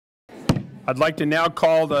I'd like to now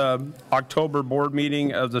call the October board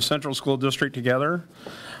meeting of the Central School District together.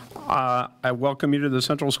 I welcome you to the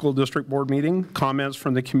Central School District Board meeting. Comments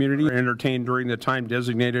from the community are entertained during the time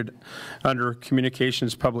designated under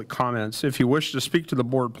Communications Public Comments. If you wish to speak to the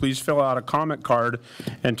board, please fill out a comment card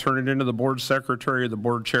and turn it into the board secretary or the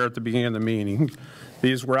board chair at the beginning of the meeting.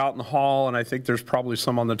 These were out in the hall, and I think there's probably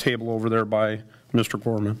some on the table over there by Mr.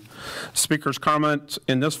 Gorman. Speakers' comments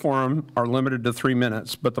in this forum are limited to 3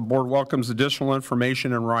 minutes, but the board welcomes additional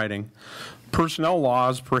information in writing. Personnel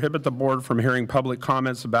laws prohibit the board from hearing public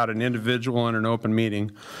comments about an individual in an open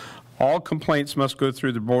meeting. All complaints must go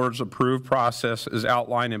through the board's approved process as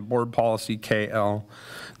outlined in Board Policy KL.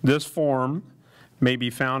 This form may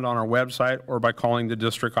be found on our website or by calling the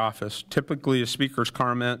district office. Typically, a speaker's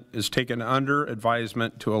comment is taken under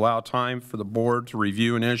advisement to allow time for the board to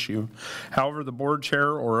review an issue. However, the board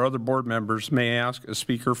chair or other board members may ask a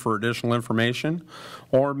speaker for additional information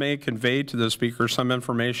or may convey to the speaker some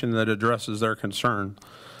information that addresses their concern.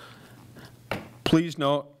 Please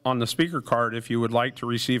note on the speaker card if you would like to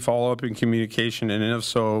receive follow-up in communication, and if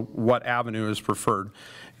so, what avenue is preferred.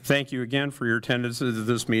 Thank you again for your attendance at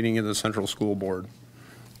this meeting of the Central School Board.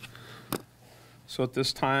 So at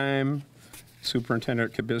this time,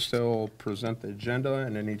 Superintendent Cabisto will present the agenda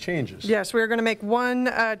and any changes. Yes, we are going to make one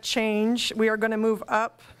change. We are going to move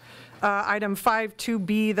up item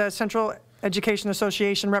 5.2b, the Central Education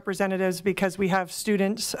Association representatives, because we have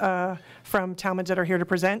students from Talmadge that are here to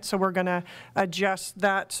present. So we're going to adjust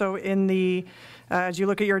that. So in the as you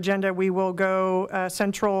look at your agenda, we will go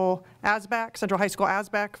Central ASBAC, Central High School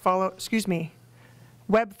ASBAC,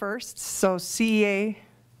 Web first, so CEA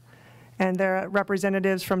and their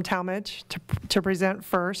representatives from Talmadge to present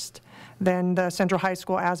first, then the Central High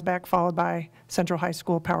School ASBAC followed by Central High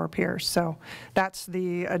School Power Peers. So that's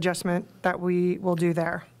the adjustment that we will do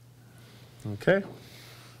there. Okay.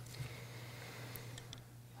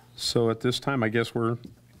 So at this time, I guess we're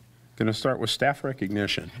going to start with staff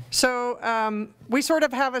recognition. So we sort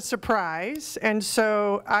of have a surprise, and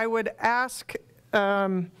so I would ask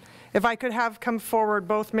if I could have come forward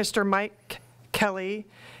both Mr. Mike Kelly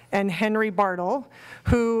and Henry Bartle,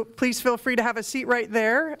 who please feel free to have a seat right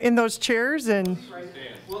there in those chairs, and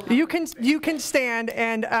you can stand.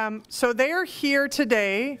 And so they are here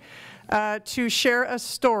today to share a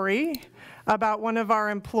story about one of our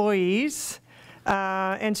employees.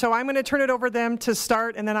 And so I'm going to turn it over to them to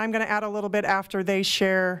start, and then I'm going to add a little bit after they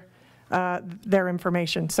share their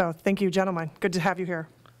information. So thank you, gentlemen. Good to have you here.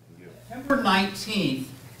 September 19th,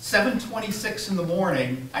 7:26 in the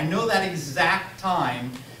morning. I know that exact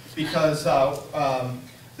time because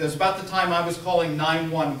it was about the time I was calling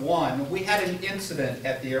 911. We had an incident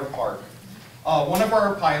at the airport. One of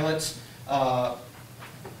our pilots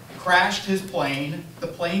crashed his plane. The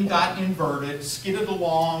plane got inverted, skidded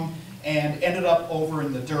along, and ended up over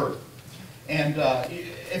in the dirt. And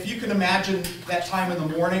if you can imagine that time in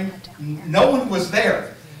the morning, no one was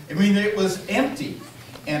there. I mean, it was empty.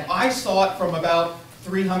 And I saw it from about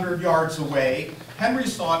 300 yards away. Henry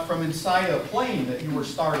saw it from inside a plane that you were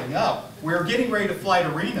starting up. We were getting ready to fly to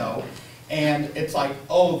Reno, and it's like,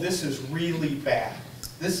 oh, this is really bad.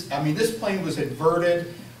 This plane was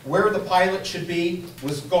inverted. Where the pilot should be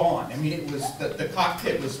was gone. I mean, it was the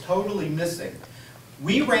cockpit was totally missing.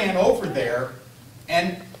 We ran over there,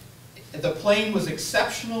 and the plane was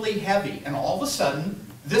exceptionally heavy, and all of a sudden,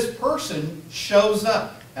 this person shows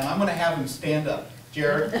up, and I'm going to have him stand up.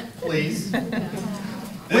 Jared, please.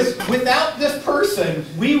 Without this person,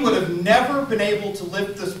 we would have never been able to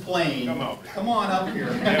lift this plane. Come on up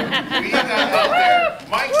here. We got out there.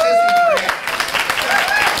 Mike says he's ready.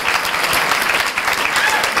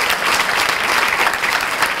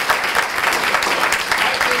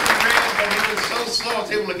 I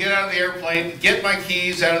was able to get out of the airplane, get my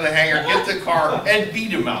keys out of the hangar, get the car, and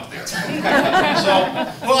beat him out there.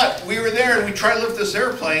 But we were there, and we tried to lift this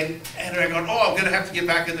airplane, and I go, oh, I'm going to have to get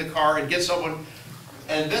back in the car and get someone.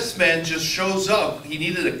 And this man just shows up. He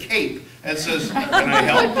needed a cape and says, can I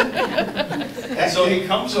help? And so he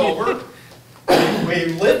comes over. We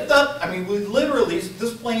lift up, I mean, we literally,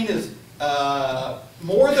 this plane is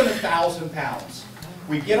more than 1,000 pounds.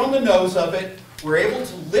 We get on the nose of it. We're able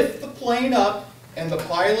to lift the plane up, and the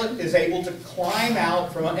pilot is able to climb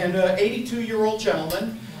out from, and an 82-year-old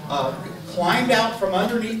gentleman climbed out from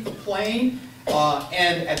underneath the plane.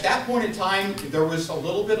 And at that point in time, there was a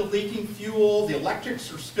little bit of leaking fuel. The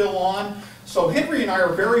electrics are still on. So Henry and I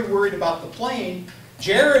are very worried about the plane.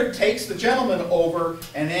 Jared takes the gentleman over,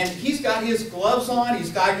 and then he's got his gloves on.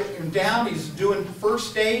 He's got him down. He's doing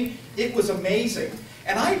first aid. It was amazing.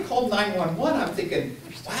 And I called 911. I'm thinking,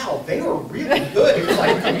 wow, they were really good. It was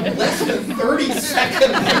like less than 30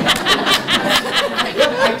 seconds.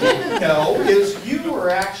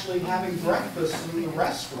 having breakfast in the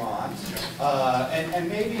restaurant. And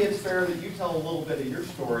maybe it's fair that you tell a little bit of your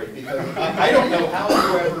story, because I don't know how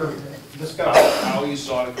you ever discovered How you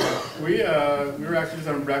saw it. We were actually just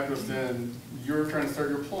having breakfast, and you were trying to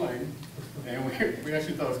start your plane, and we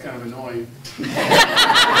actually thought it was kind of annoying.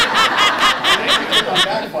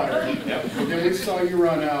 Backfired. But then we saw you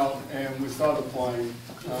run out, and we saw the plane.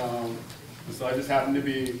 So I just happened to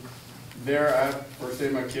be there. I had first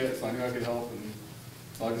aid my kit, so I knew I could help, and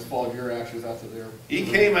so I just followed your actions after there. He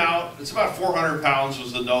came out, it's about 400 pounds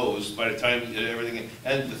was the nose by the time everything,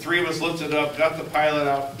 and the three of us lifted up, got the pilot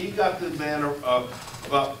out. He got the man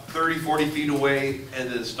about 30, 40 feet away,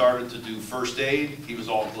 and then started to do first aid. He was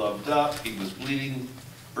all gloved up, he was bleeding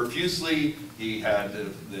profusely, he had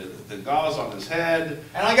the gauze on his head.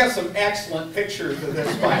 And I got some excellent pictures of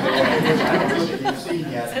this, by the way, which I don't know that you've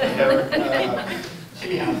seen yet.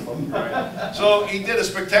 She has them. Right. So he did a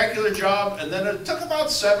spectacular job, and then it took about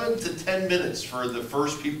 7 to 10 minutes for the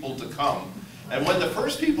first people to come. And when the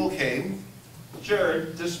first people came,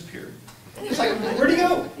 Jared disappeared. It's like, where'd he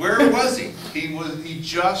go? Where was he? He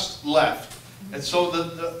just left. And so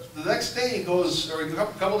the next day he goes, or a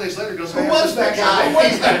couple days later, he goes, Who was that guy? Who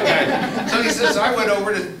was that guy? So he says, I went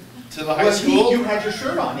over to the high school. You had your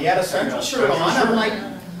shirt on. He had a Central shirt on. I'm like,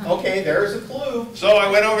 okay, there's a clue. So I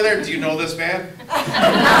went over there. Do you know this man?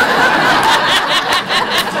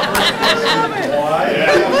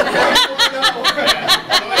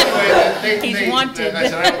 He's wanted. I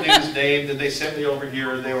said, I don't need his name. Then they sent me over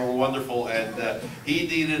here. They were wonderful, and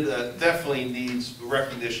he definitely needs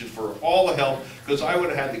recognition for all the help, because I would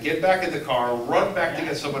have had to get back in the car, run back to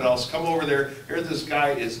get someone else, come over there. Here, this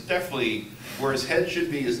guy is definitely where his head should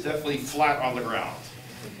be, is definitely flat on the ground,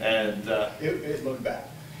 and it looked bad.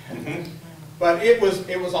 But it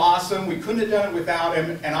was awesome. We couldn't have done it without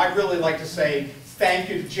him, and I'd really like to say thank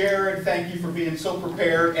you to Jared. Thank you for being so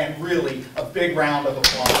prepared, and really a big round of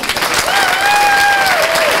applause.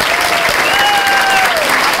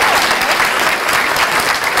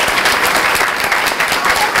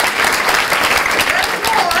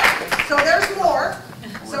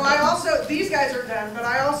 These guys are done, but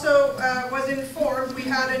I also was informed we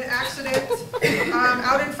had an accident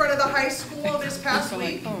out in front of the high school this past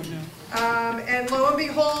week. And lo and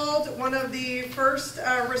behold, one of the first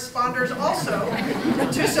responders also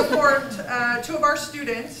to support 2 of our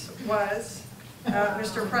students was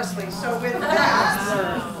Mr. Presler. So with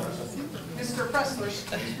that, Mr. Presler,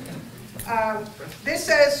 this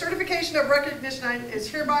says, certification of recognition is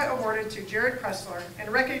hereby awarded to Jared Presler in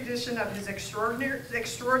recognition of his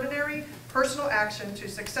extraordinary personal action to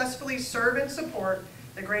successfully serve and support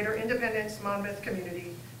the greater Independence Monmouth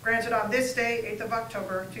community, granted on this day, 8th of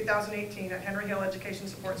October, 2018, at Henry Hill Education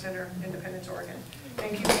Support Center, Independence, Oregon.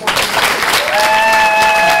 Thank you.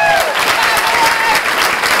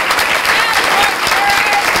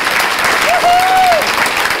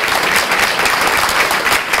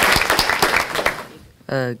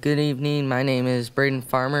 Good evening, my name is Braden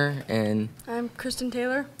Farmer, and I'm Kristen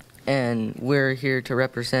Taylor. And we're here to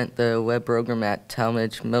represent the web program at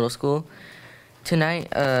Talmadge Middle School.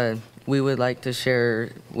 Tonight, we would like to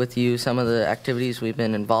share with you some of the activities we've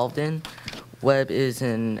been involved in. Web is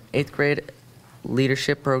an 8th grade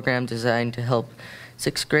leadership program designed to help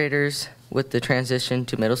 6th graders with the transition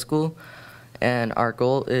to middle school. And our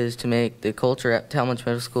goal is to make the culture at Talmadge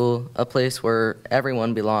Middle School a place where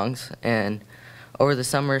everyone belongs. And over the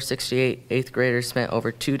summer, 68 8th graders spent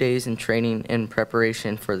over 2 days in training in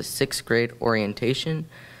preparation for the 6th grade orientation.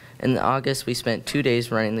 In August, we spent 2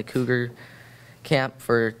 days running the Cougar Camp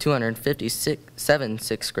for 257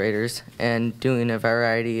 6th graders and doing a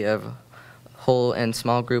variety of whole and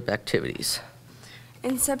small group activities.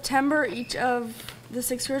 In September, each of the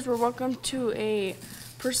 6th graders were welcomed to a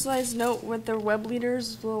personalized note with their web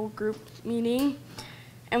leaders little group meeting.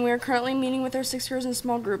 And we are currently meeting with our 6th graders in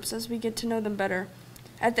small groups as we get to know them better.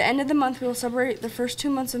 At the end of the month, we will celebrate the first 2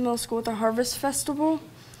 months of middle school with a harvest festival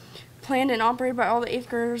planned and operated by all the 8th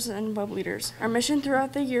graders and web leaders. Our mission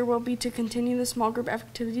throughout the year will be to continue the small group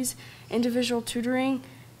activities, individual tutoring,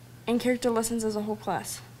 and character lessons as a whole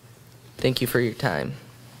class. Thank you for your time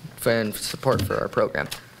and support for our program.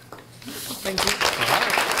 Thank you.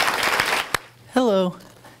 Hello.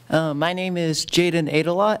 My name is Jaden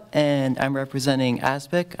Adelot, and I'm representing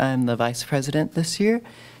ASBIC. I'm the vice president this year,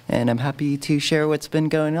 and I'm happy to share what's been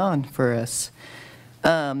going on for us.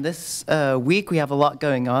 This week we have a lot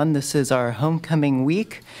going on. This is our homecoming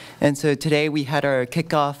week, and so today we had our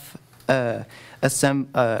kickoff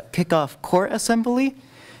court assembly,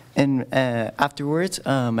 and afterwards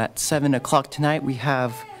at 7 o'clock tonight we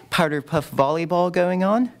have powder puff volleyball going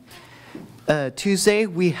on. Tuesday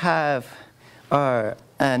we have our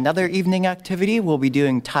Another evening activity, we'll be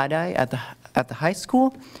doing tie-dye at the high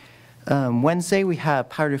school. Wednesday, we have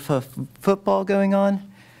powder football going on.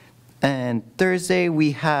 And Thursday,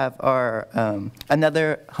 we have our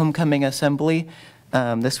another homecoming assembly.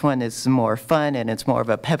 This one is more fun, and it's more of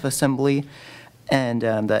a pep assembly. And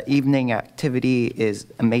the evening activity is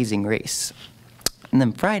Amazing Race. And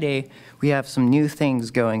then Friday, we have some new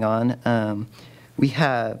things going on. We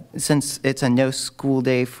have, since it's a no school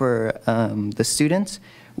day for the students,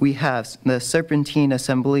 we have the Serpentine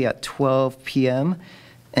Assembly at 12 p.m.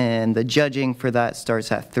 and the judging for that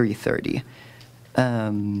starts at 3:30.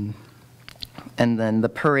 And then the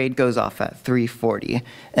parade goes off at 3:40.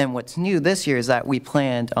 And what's new this year is that we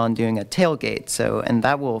planned on doing a tailgate. And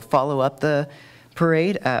that will follow up the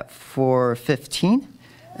parade at 4:15.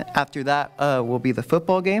 After that will be the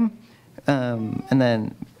football game. And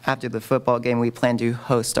then after the football game, we plan to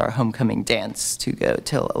host our homecoming dance to go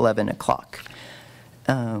till 11 o'clock.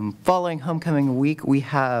 Following homecoming week, we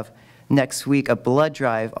have next week a blood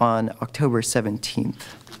drive on October 17th.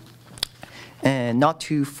 And not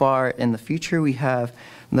too far in the future, we have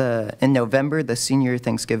in November, the senior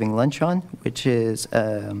Thanksgiving luncheon, which is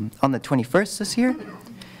on the 21st this year.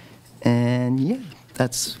 And yeah,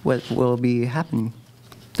 that's what will be happening.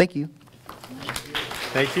 Thank you.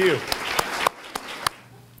 Thank you.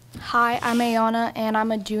 Hi, I'm Ayana, and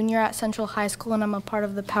I'm a junior at Central High School, and I'm a part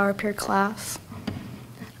of the Power Peer class.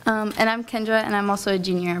 And I'm Kendra, and I'm also a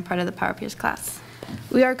junior, a part of the Power Peers class.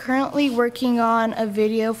 We are currently working on a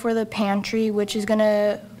video for the pantry, which is going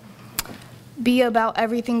to be about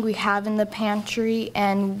everything we have in the pantry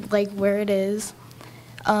and like where it is.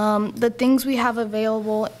 The things we have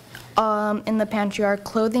available in the pantry are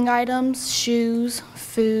clothing items, shoes,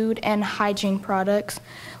 food, and hygiene products.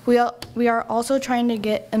 We are also trying to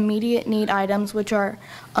get immediate need items, which are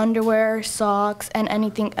underwear, socks, and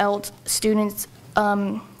anything else students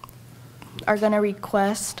are going to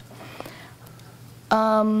request.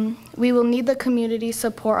 We will need the community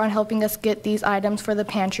support on helping us get these items for the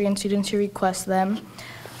pantry and students who request them.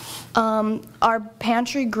 Our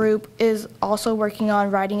pantry group is also working on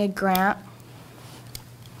writing a grant.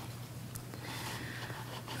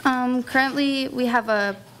 Currently, we have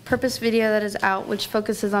a purpose video that is out which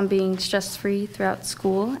focuses on being stress-free throughout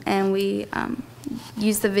school, and we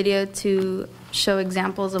use the video to show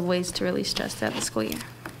examples of ways to release stress throughout the school year.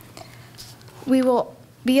 We will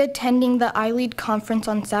be attending the iLead conference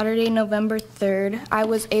on Saturday, November 3rd. I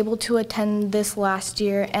was able to attend this last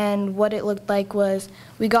year, and what it looked like was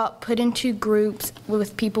we got put into groups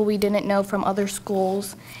with people we didn't know from other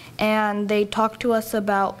schools, and they talked to us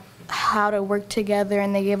about how to work together,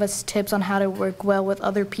 and they gave us tips on how to work well with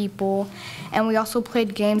other people. And we also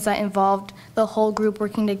played games that involved the whole group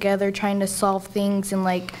working together, trying to solve things and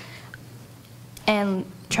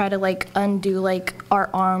try to undo our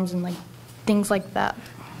arms and things like that.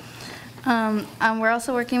 We're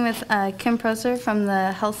also working with Kim Presler from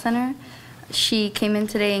the Health Center. She came in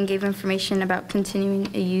today and gave information about continuing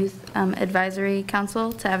a youth advisory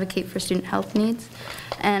council to advocate for student health needs.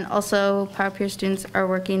 And also, Power Peer students are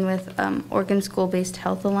working with Oregon School-Based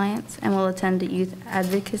Health Alliance and will attend a Youth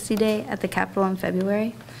Advocacy Day at the Capitol in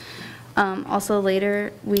February. Also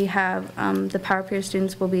later, we have the Power Peer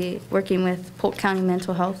students will be working with Polk County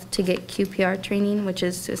Mental Health to get QPR training, which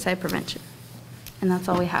is suicide prevention. And that's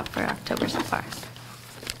all we have for October so far.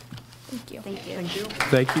 Thank you. Thank you. Thank you.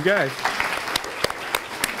 Thank you, guys.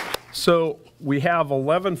 So we have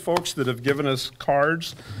 11 folks that have given us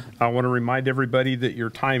cards. I want to remind everybody that your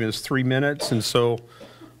time is 3 minutes, and so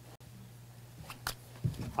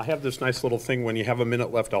I have this nice little thing. When you have a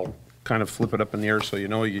minute left, I'll kind of flip it up in the air so you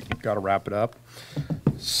know you've got to wrap it up.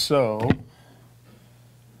 So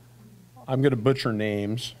I'm going to butcher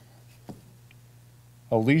names.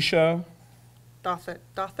 Alicia. Dothit.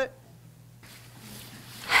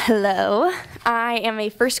 Hello, I am a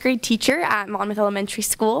first grade teacher at Monmouth Elementary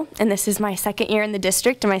School, and this is my second year in the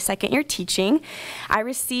district and my second year teaching. I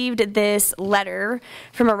received this letter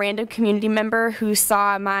from a random community member who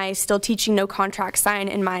saw my "Still Teaching, No Contract" sign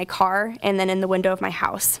in my car and then in the window of my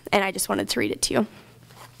house, and I just wanted to read it to you.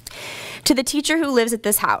 To the teacher who lives at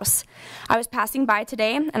this house, I was passing by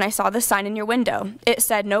today and I saw the sign in your window. It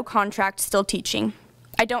said, "No contract, still teaching."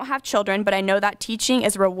 I don't have children, but I know that teaching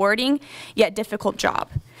is a rewarding yet difficult job.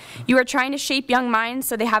 You are trying to shape young minds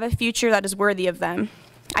so they have a future that is worthy of them.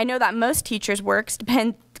 I know that most teachers' work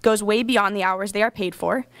goes way beyond the hours they are paid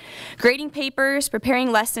for, grading papers,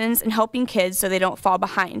 preparing lessons, and helping kids so they don't fall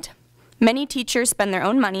behind. Many teachers spend their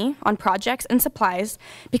own money on projects and supplies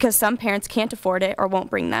because some parents can't afford it or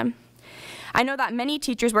won't bring them. I know that many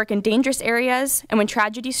teachers work in dangerous areas, and when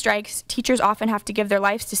tragedy strikes, teachers often have to give their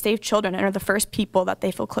lives to save children and are the first people that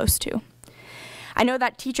they feel close to. I know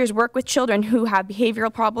that teachers work with children who have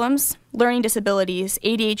behavioral problems, learning disabilities,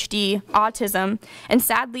 ADHD, autism, and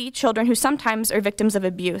sadly, children who sometimes are victims of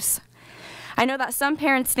abuse. I know that some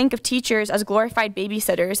parents think of teachers as glorified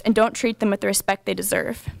babysitters and don't treat them with the respect they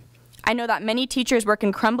deserve. I know that many teachers work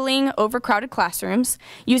in crumbling, overcrowded classrooms,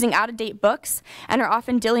 using out-of-date books, and are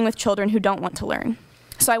often dealing with children who don't want to learn.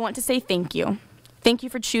 So I want to say thank you. Thank you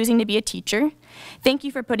for choosing to be a teacher. Thank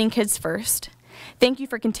you for putting kids first. Thank you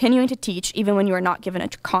for continuing to teach even when you are not given a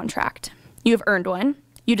contract. You have earned one,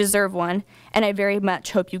 you deserve one, and I very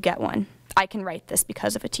much hope you get one. I can write this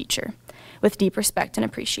because of a teacher, with deep respect and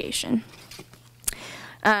appreciation.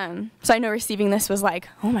 So I know receiving this was like,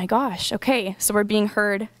 oh my gosh, okay, so we're being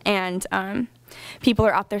heard, and people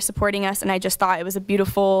are out there supporting us, and I just thought it was a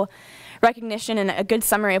beautiful recognition and a good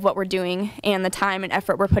summary of what we're doing and the time and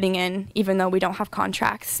effort we're putting in, even though we don't have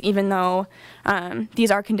contracts, even though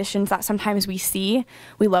these are conditions that sometimes we see.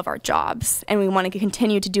 We love our jobs, and we want to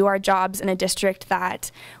continue to do our jobs in a district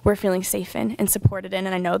that we're feeling safe in and supported in,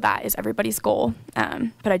 and I know that is everybody's goal.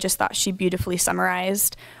 But I just thought she beautifully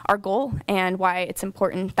summarized our goal and why it's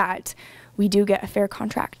important that we do get a fair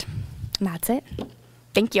contract. And that's it.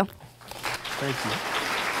 Thank you. Thank you.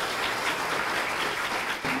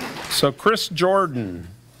 So Chris Jordan,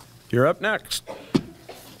 you're up next.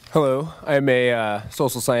 Hello, I'm a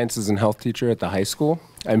social sciences and health teacher at the high school.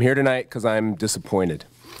 I'm here tonight because I'm disappointed.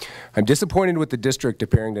 I'm disappointed with the district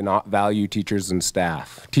appearing to not value teachers and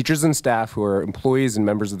staff. Teachers and staff who are employees and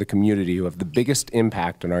members of the community who have the biggest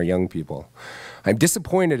impact on our young people. I'm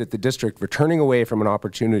disappointed at the district for turning away from an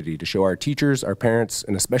opportunity to show our teachers, our parents,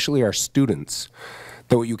 and especially our students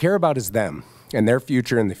that what you care about is them and their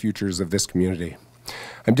future and the futures of this community.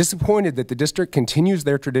 I'm disappointed that the district continues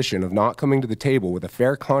their tradition of not coming to the table with a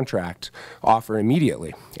fair contract offer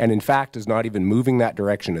immediately, and in fact is not even moving that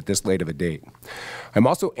direction at this late of a date. I'm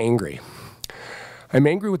also angry. I'm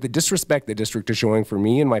angry with the disrespect the district is showing for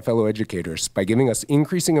me and my fellow educators by giving us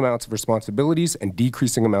increasing amounts of responsibilities and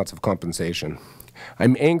decreasing amounts of compensation.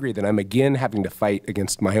 I'm angry that I'm again having to fight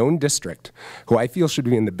against my own district, who I feel should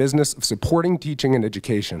be in the business of supporting teaching and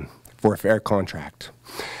education, for a fair contract.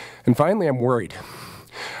 And finally, I'm worried.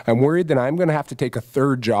 I'm worried that I'm going to have to take a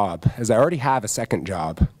third job, as I already have a second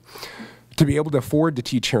job, to be able to afford to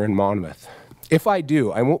teach here in Monmouth. If I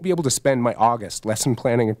do, I won't be able to spend my August lesson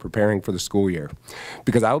planning and preparing for the school year,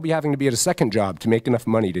 because I will be having to be at a second job to make enough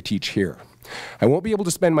money to teach here. I won't be able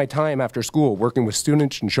to spend my time after school working with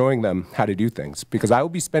students and showing them how to do things, because I will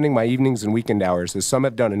be spending my evenings and weekend hours, as some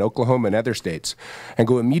have done in Oklahoma and other states, and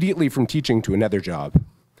go immediately from teaching to another job.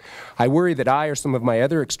 I worry that I or some of my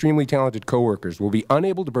other extremely talented coworkers will be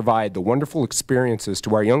unable to provide the wonderful experiences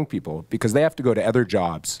to our young people because they have to go to other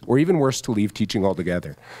jobs, or even worse, to leave teaching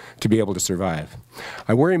altogether to be able to survive.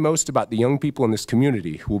 I worry most about the young people in this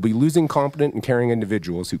community who will be losing competent and caring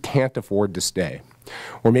individuals who can't afford to stay.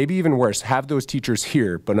 Or maybe even worse, have those teachers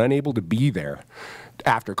here but unable to be there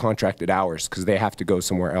after contracted hours because they have to go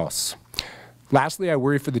somewhere else. Lastly, I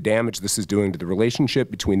worry for the damage this is doing to the relationship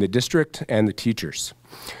between the district and the teachers.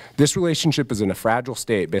 This relationship is in a fragile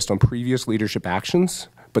state based on previous leadership actions,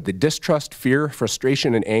 but the distrust, fear,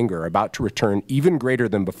 frustration, and anger are about to return even greater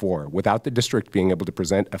than before without the district being able to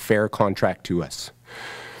present a fair contract to us.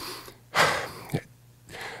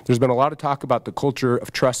 There's been a lot of talk about the culture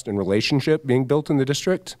of trust and relationship being built in the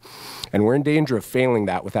district, and we're in danger of failing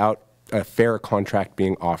that without a fair contract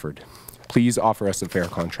being offered. Please offer us a fair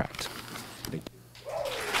contract. Thank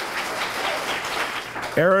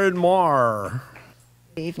you. Erin Marr.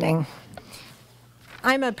 Good evening.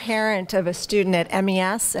 I'm a parent of a student at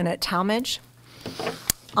MES and at Talmadge.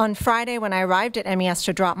 On Friday, when I arrived at MES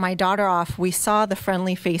to drop my daughter off, we saw the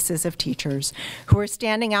friendly faces of teachers who were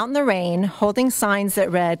standing out in the rain, holding signs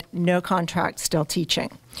that read, "No contract, still teaching."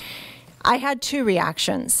 I had two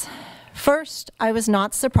reactions. First, I was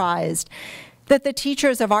not surprised that the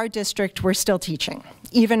teachers of our district were still teaching,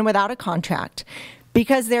 even without a contract,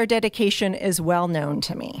 because their dedication is well known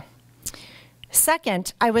to me.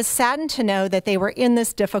 Second, I was saddened to know that they were in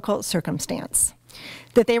this difficult circumstance,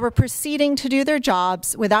 that they were proceeding to do their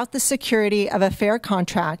jobs without the security of a fair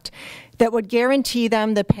contract that would guarantee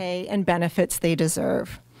them the pay and benefits they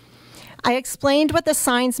deserve. I explained what the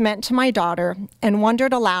signs meant to my daughter and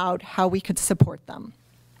wondered aloud how we could support them.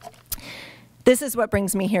 This is what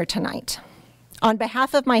brings me here tonight. On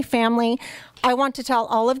behalf of my family, I want to tell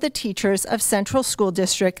all of the teachers of Central School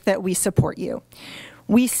District that we support you.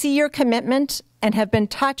 We see your commitment and have been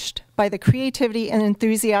touched by the creativity and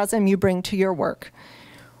enthusiasm you bring to your work.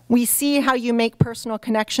 We see how you make personal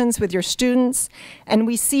connections with your students, and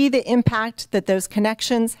we see the impact that those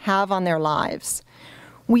connections have on their lives.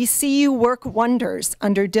 We see you work wonders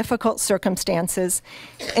under difficult circumstances,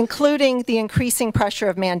 including the increasing pressure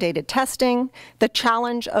of mandated testing, the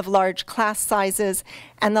challenge of large class sizes,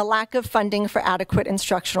 and the lack of funding for adequate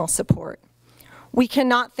instructional support. We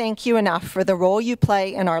cannot thank you enough for the role you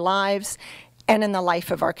play in our lives and in the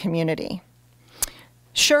life of our community.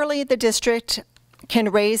 Surely the district can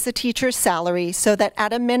raise the teacher's salary so that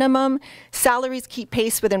at a minimum, salaries keep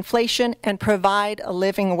pace with inflation and provide a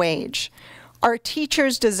living wage. Our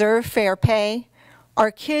teachers deserve fair pay.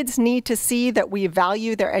 Our kids need to see that we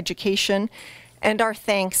value their education, and our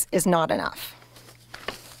thanks is not enough.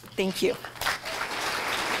 Thank you.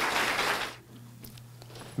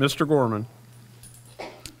 Mr. Gorman.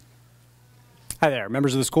 Hi there,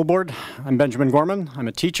 members of the school board. I'm Benjamin Gorman. I'm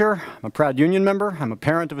a teacher, I'm a proud union member, I'm a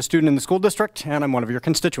parent of a student in the school district, and I'm one of your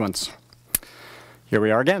constituents. Here we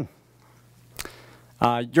are again.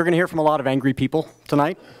 You're going to hear from a lot of angry people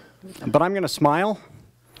tonight, but I'm going to smile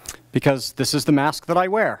because this is the mask that I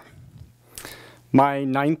wear. My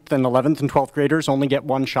 9th and 11th and 12th graders only get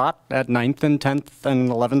one shot at 9th and 10th and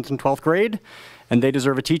 11th and 12th grade, and they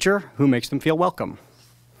deserve a teacher who makes them feel welcome.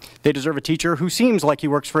 They deserve a teacher who seems like he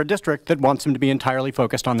works for a district that wants him to be entirely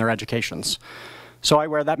focused on their educations. So I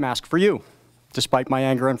wear that mask for you, despite my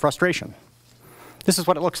anger and frustration. This is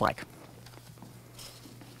what it looks like.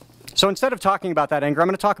 So instead of talking about that anger, I'm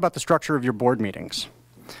going to talk about the structure of your board meetings.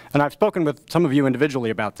 And I've spoken with some of you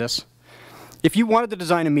individually about this. If you wanted to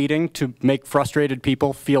design a meeting to make frustrated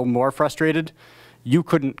people feel more frustrated, you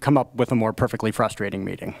couldn't come up with a more perfectly frustrating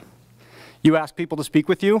meeting. You ask people to speak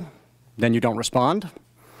with you, then you don't respond.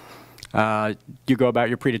 You go about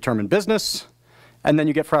your predetermined business, and then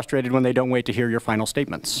you get frustrated when they don't wait to hear your final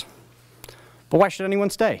statements. But why should anyone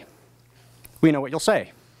stay? We know what you'll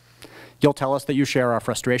say. You'll tell us that you share our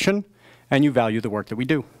frustration, and you value the work that we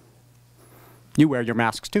do. You wear your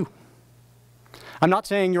masks too. I'm not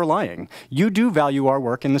saying you're lying. You do value our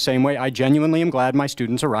work in the same way I genuinely am glad my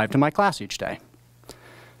students arrive to my class each day.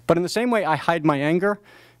 But in the same way I hide my anger,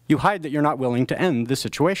 you hide that you're not willing to end the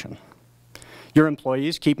situation. Your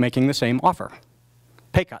employees keep making the same offer.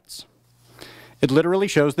 Pay cuts. It literally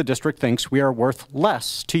shows the district thinks we are worth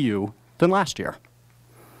less to you than last year.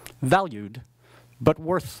 Valued, but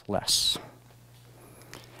worth less.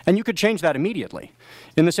 And you could change that immediately.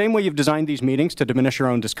 In the same way you've designed these meetings to diminish your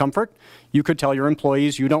own discomfort, you could tell your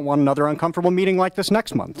employees you don't want another uncomfortable meeting like this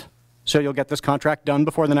next month. So you'll get this contract done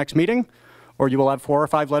before the next meeting, or you will have 4 or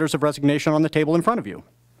 5 letters of resignation on the table in front of you.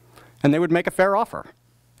 And they would make a fair offer,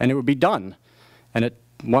 and it would be done. And it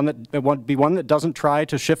would be one that doesn't try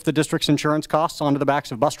to shift the district's insurance costs onto the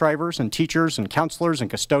backs of bus drivers and teachers and counselors and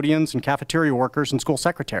custodians and cafeteria workers and school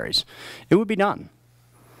secretaries. It would be done.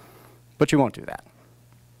 But you won't do that.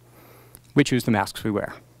 We choose the masks we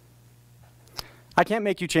wear. I can't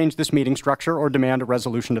make you change this meeting structure or demand a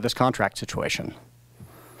resolution to this contract situation.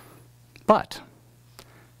 But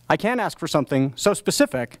I can ask for something so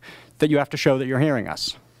specific that you have to show that you're hearing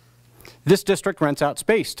us. This district rents out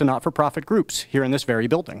space to not-for-profit groups here in this very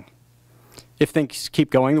building. If things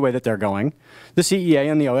keep going the way that they're going, the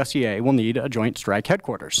CEA and the OSEA will need a joint strike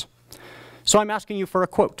headquarters. So I'm asking you for a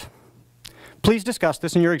quote. Please discuss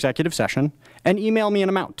this in your executive session and email me an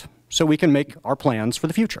amount so we can make our plans for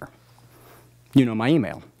the future. You know my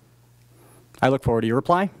email. I look forward to your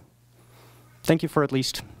reply. Thank you for at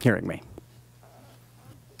least hearing me.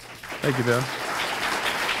 Thank you, Ben.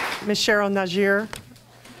 Ms. Cheryl Najir.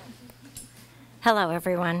 Hello,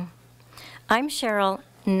 everyone. I'm Cheryl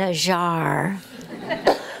Najjar.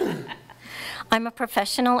 I'm a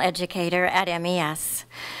professional educator at MES.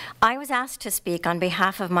 I was asked to speak on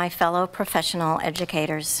behalf of my fellow professional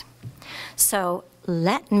educators. So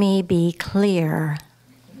let me be clear.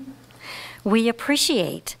 We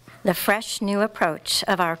appreciate the fresh new approach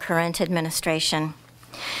of our current administration.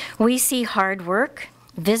 We see hard work,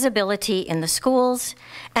 visibility in the schools,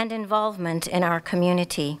 and involvement in our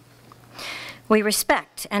community. We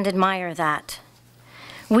respect and admire that.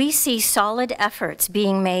 We see solid efforts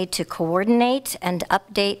being made to coordinate and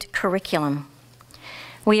update curriculum.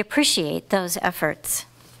 We appreciate those efforts.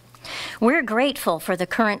 We're grateful for the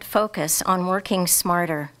current focus on working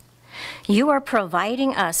smarter. You are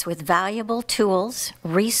providing us with valuable tools,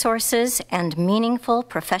 resources, and meaningful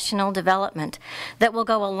professional development that will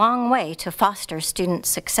go a long way to foster student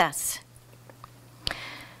success.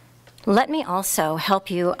 Let me also help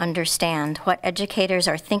you understand what educators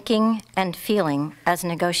are thinking and feeling as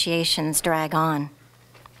negotiations drag on.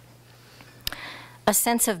 A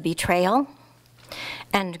sense of betrayal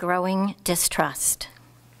and growing distrust.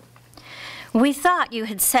 We thought you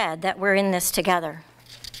had said that we're in this together.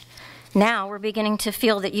 Now we're beginning to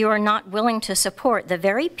feel that you are not willing to support the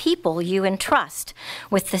very people you entrust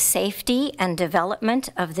with the safety and development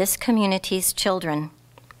of this community's children.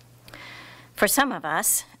 For some of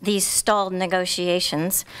us, these stalled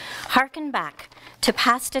negotiations harken back to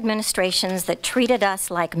past administrations that treated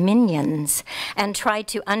us like minions and tried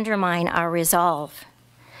to undermine our resolve.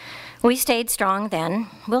 We stayed strong then,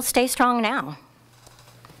 we'll stay strong now.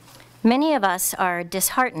 Many of us are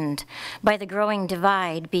disheartened by the growing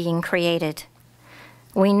divide being created.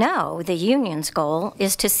 We know the union's goal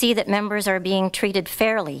is to see that members are being treated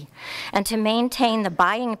fairly and to maintain the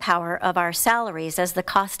buying power of our salaries as the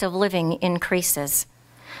cost of living increases.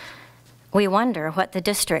 We wonder what the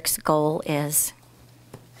district's goal is.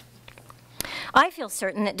 I feel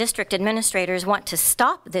certain that district administrators want to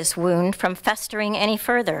stop this wound from festering any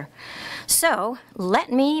further. So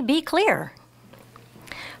let me be clear.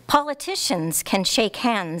 Politicians can shake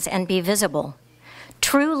hands and be visible.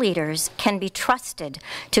 True leaders can be trusted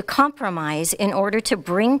to compromise in order to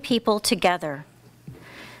bring people together.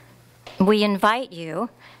 We invite you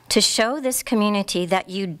to show this community that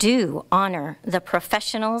you do honor the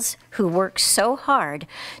professionals who work so hard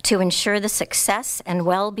to ensure the success and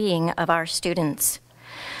well-being of our students.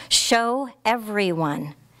 Show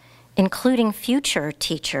everyone, including future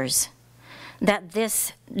teachers, that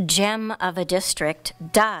this gem of a district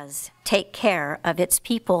does take care of its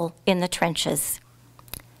people in the trenches.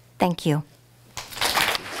 Thank you.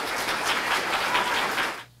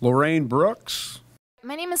 Lorraine Brooks.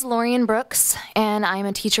 My name is Lorian Brooks, and I'm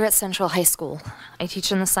a teacher at Central High School. I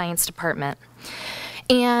teach in the science department.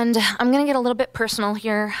 And I'm going to get a little bit personal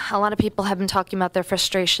here. A lot of people have been talking about their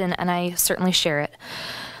frustration, and I certainly share it.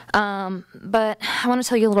 But I want to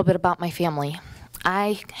tell you a little bit about my family.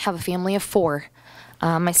 I have a family of 4,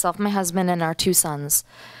 myself, my husband, and our 2 sons.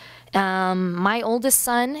 My oldest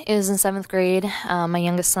son is in 7th grade. My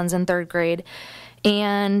youngest son's in 3rd grade.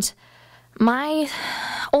 And my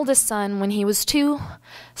oldest son, when he was 2,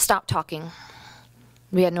 stopped talking.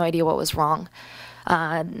 We had no idea what was wrong.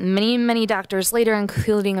 Many doctors later,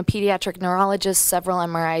 including a pediatric neurologist, several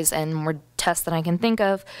MRIs, and more tests than I can think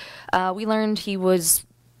of, we learned he was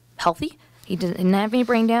healthy. He didn't have any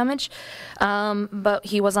brain damage, but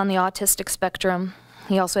he was on the autistic spectrum.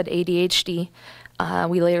 He also had ADHD.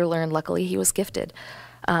 We later learned, luckily, he was gifted.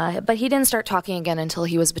 But he didn't start talking again until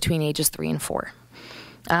he was between ages 3 and 4.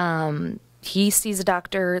 He sees a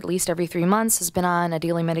doctor at least every 3 months, has been on a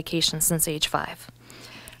daily medication since age 5.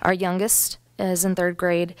 Our youngest is in 3rd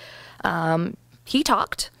grade. He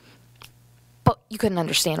talked, but you couldn't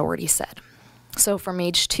understand a word he said. So from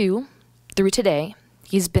age 2 through today,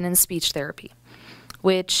 he's been in speech therapy,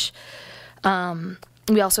 which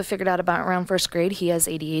we also figured out about around 1st grade. He has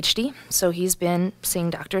ADHD, so he's been seeing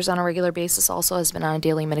doctors on a regular basis, also has been on a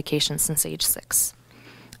daily medication since age 6.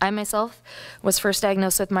 I myself was first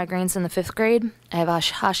diagnosed with migraines in the 5th grade. I have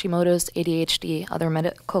Hashimoto's, ADHD, other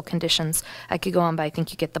medical conditions. I could go on, but I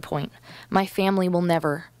think you get the point. My family will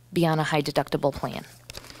never be on a high deductible plan.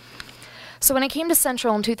 So when I came to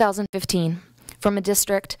Central in 2015, from a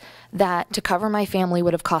district that to cover my family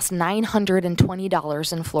would have cost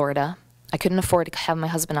 $920 in Florida, I couldn't afford to have my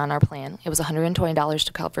husband on our plan. It was $120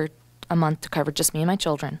 to cover a month to cover just me and my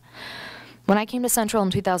children. When I came to Central in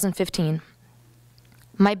 2015,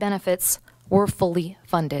 my benefits were fully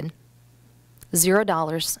funded,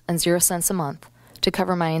 $0 and 0 cents a month to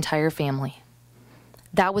cover my entire family.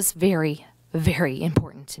 That was very, very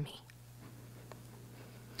important to me.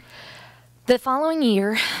 The following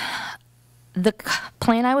year, the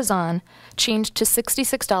plan I was on changed to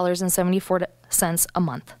 $66.74 a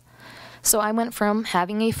month. So I went from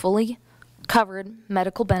having a fully covered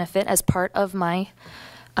medical benefit as part of my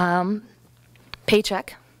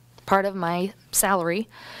paycheck, part of my salary,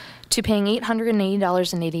 to paying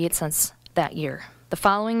 $880.88 that year. The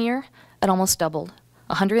following year, it almost doubled,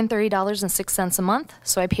 $130.06 a month,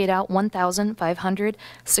 so I paid out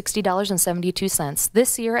 $1,560.72.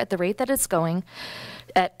 This year, at the rate that it's going,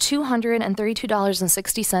 at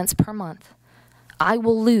 $232.60 per month, I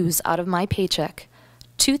will lose out of my paycheck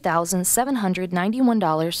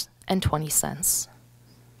 $2,791.20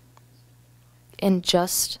 in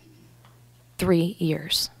just 3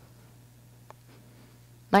 years.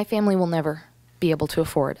 My family will never be able to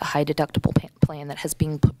afford a high deductible plan that has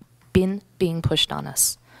been being pushed on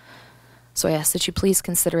us. So I ask that you please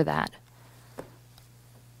consider that.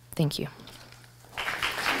 Thank you.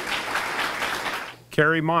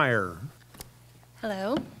 Carrie Meyer.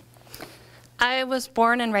 Hello. I was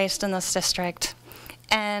born and raised in this district.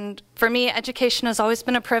 And for me, education has always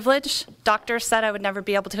been a privilege. Doctors said I would never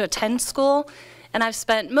be able to attend school and I've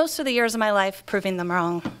spent most of the years of my life proving them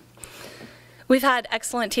wrong. We've had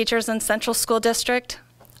excellent teachers in Central School District.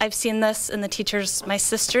 I've seen this in the teachers my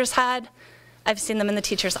sisters had. I've seen them in the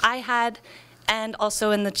teachers I had, and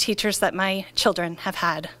also in the teachers that my children have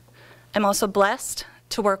had. I'm also blessed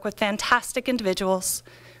to work with fantastic individuals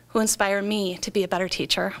who inspire me to be a better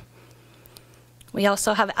teacher. We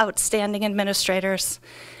also have outstanding administrators,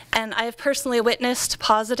 and I have personally witnessed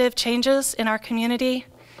positive changes in our community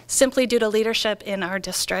simply due to leadership in our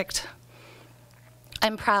district.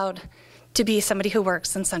 I'm proud to be somebody who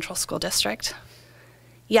works in Central School District.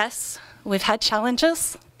 Yes, we've had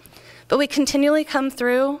challenges, but we continually come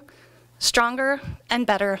through stronger and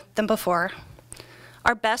better than before.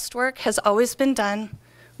 Our best work has always been done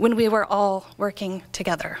when we were all working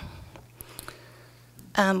together.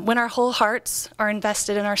 When our whole hearts are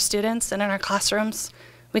invested in our students and in our classrooms,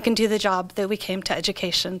 we can do the job that we came to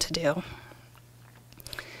education to do.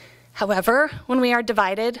 However, when we are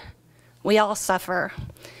divided, we all suffer.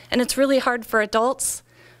 And it's really hard for adults,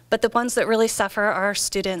 but the ones that really suffer are our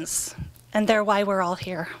students, and they're why we're all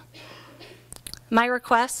here. My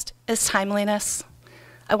request is timeliness.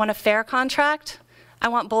 I want a fair contract. I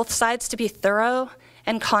want both sides to be thorough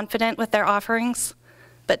and confident with their offerings,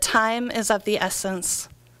 but time is of the essence.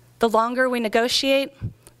 The longer we negotiate,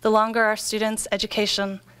 the longer our students'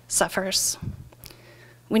 education suffers.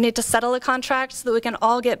 We need to settle a contract so that we can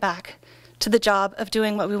all get back to the job of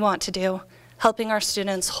doing what we want to do, helping our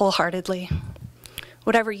students wholeheartedly.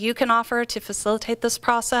 Whatever you can offer to facilitate this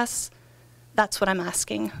process, that's what I'm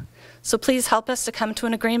asking. So please help us to come to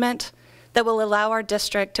an agreement that will allow our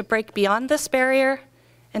district to break beyond this barrier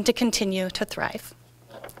and to continue to thrive.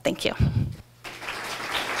 Thank you.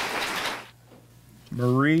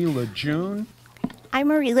 Marie Lejeune. I'm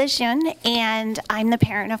Marie Lejeune, and I'm the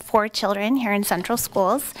parent of 4 children here in Central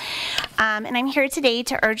Schools. And I'm here today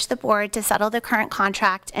to urge the board to settle the current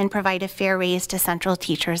contract and provide a fair raise to Central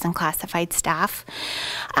teachers and classified staff.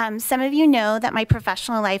 Some of you know that my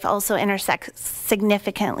professional life also intersects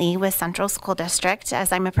significantly with Central School District,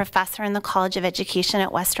 as I'm a professor in the College of Education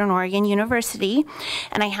at Western Oregon University,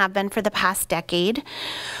 and I have been for the past decade.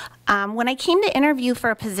 When I came to interview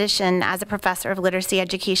for a position as a professor of literacy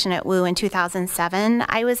education at WU in 2007,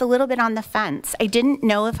 I was a little bit on the fence. I didn't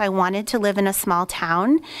know if I wanted to live in a small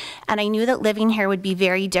town, and I knew that living here would be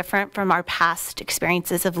very different from our past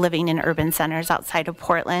experiences of living in urban centers outside of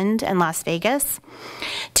Portland and Las Vegas.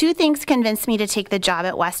 2 things convinced me to take the job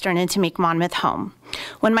at Western and to make Monmouth home.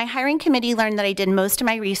 When my hiring committee learned that I did most of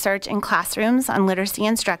my research in classrooms on literacy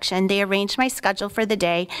instruction, they arranged my schedule for the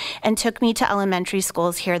day and took me to elementary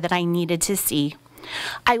schools here that I needed to see.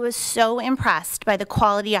 I was so impressed by the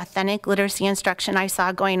quality, authentic literacy instruction I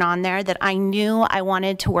saw going on there that I knew I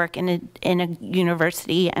wanted to work in a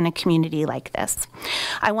university and a community like this.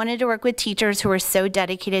 I wanted to work with teachers who were so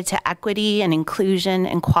dedicated to equity and inclusion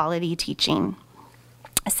and quality teaching.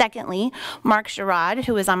 Secondly, Mark Girard,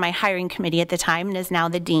 who was on my hiring committee at the time and is now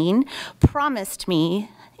the dean, promised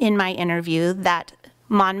me in my interview that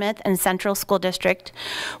Monmouth and Central School District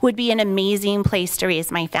would be an amazing place to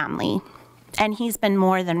raise my family. And he's been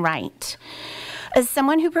more than right. As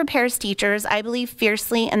someone who prepares teachers, I believe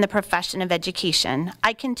fiercely in the profession of education.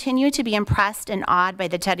 I continue to be impressed and awed by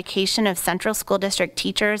the dedication of Central School District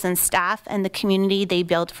teachers and staff and the community they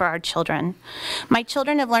build for our children. My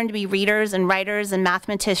children have learned to be readers and writers and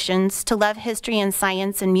mathematicians, to love history and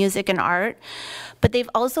science and music and art, but they've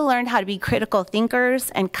also learned how to be critical thinkers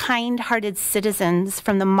and kind-hearted citizens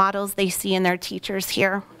from the models they see in their teachers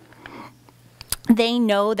here. They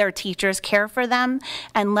know their teachers care for them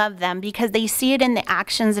and love them because they see it in the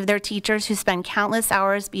actions of their teachers who spend countless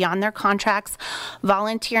hours beyond their contracts,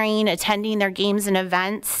 volunteering, attending their games and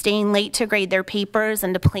events, staying late to grade their papers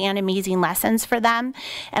and to plan amazing lessons for them.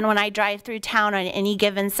 And when I drive through town on any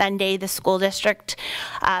given Sunday, the school district,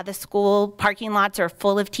 the school parking lots are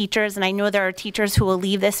full of teachers, and I know there are teachers who will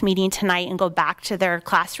leave this meeting tonight and go back to their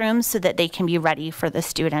classrooms so that they can be ready for the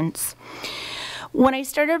students. When I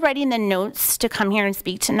started writing the notes to come here and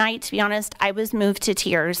speak tonight, to be honest, I was moved to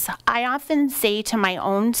tears. I often say to my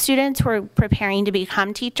own students who are preparing to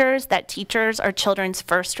become teachers that teachers are children's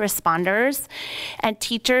first responders, and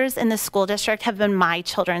teachers in the school district have been my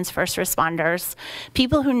children's first responders.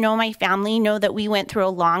 People who know my family know that we went through a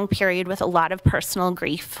long period with a lot of personal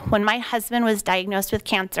grief. When my husband was diagnosed with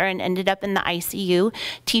cancer and ended up in the ICU,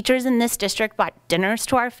 teachers in this district bought dinners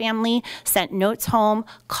to our family, sent notes home,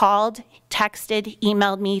 called, texted,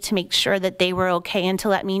 emailed me to make sure that they were okay and to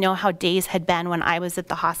let me know how days had been when I was at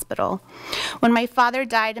the hospital. When my father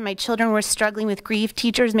died and my children were struggling with grief,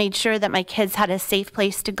 teachers made sure that my kids had a safe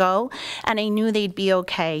place to go, and I knew they'd be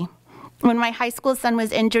okay. When my high school son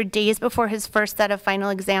was injured days before his first set of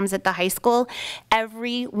final exams at the high school,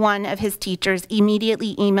 every one of his teachers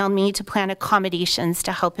immediately emailed me to plan accommodations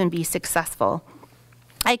to help him be successful.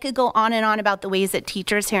 I could go on and on about the ways that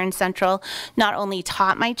teachers here in Central not only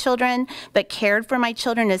taught my children, but cared for my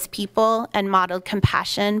children as people and modeled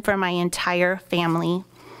compassion for my entire family.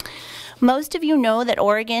 Most of you know that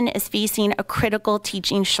Oregon is facing a critical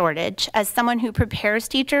teaching shortage. As someone who prepares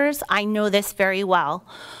teachers, I know this very well.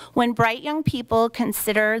 When bright young people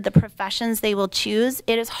consider the professions they will choose,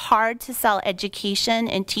 it is hard to sell education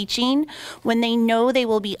and teaching when they know they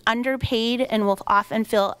will be underpaid and will often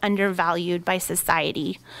feel undervalued by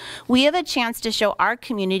society. We have a chance to show our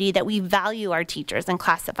community that we value our teachers and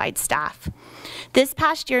classified staff. This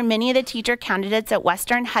past year, many of the teacher candidates at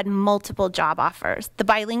Western had multiple job offers. The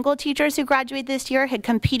bilingual teachers who graduated this year had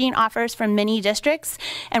competing offers from many districts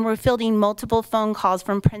and were fielding multiple phone calls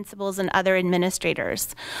from principals and other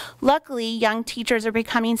administrators. Luckily, young teachers are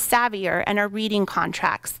becoming savvier and are reading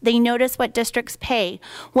contracts. They notice what districts pay,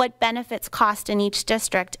 what benefits cost in each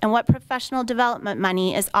district, and what professional development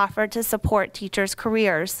money is offered to support teachers'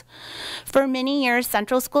 careers. For many years,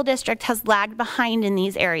 Central School District has lagged behind in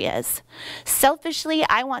these areas. Selfishly,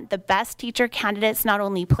 I want the best teacher candidates not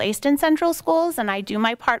only placed in Central Schools, and I do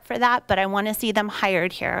my part for that, but I want to see them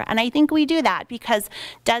hired here. And I think we do that because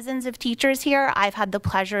dozens of teachers here I've had the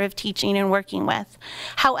pleasure of teaching and working with.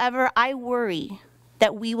 However, I worry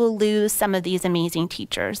that we will lose some of these amazing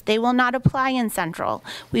teachers. They will not apply in Central.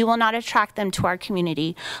 We will not attract them to our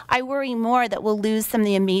community. I worry more that we'll lose some of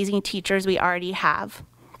the amazing teachers we already have.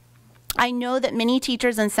 I know that many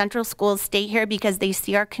teachers in Central Schools stay here because they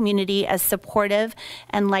see our community as supportive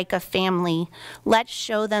and like a family. Let's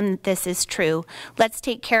show them that this is true. Let's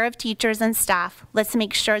take care of teachers and staff. Let's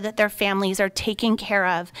make sure that their families are taken care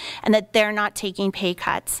of and that they're not taking pay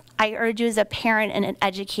cuts. I urge you as a parent and an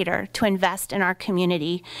educator to invest in our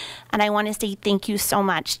community. And I want to say thank you so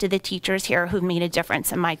much to the teachers here who've made a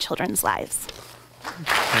difference in my children's lives.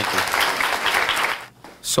 Thank you.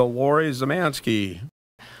 So Lori Zamansky.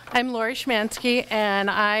 I'm Lori Schmansky, and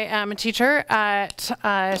I am a teacher at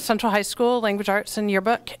Central High School, Language Arts and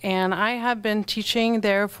Yearbook, and I have been teaching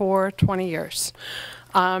there for 20 years.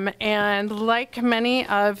 And like many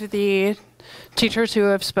of the teachers who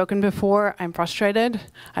have spoken before, I'm frustrated.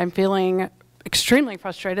 I'm feeling extremely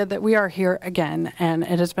frustrated that we are here again, and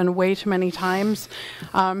it has been way too many times.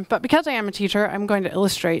 But because I am a teacher, I'm going to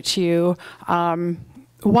illustrate to you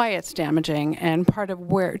why it's damaging and part of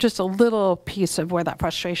where, just a little piece of where that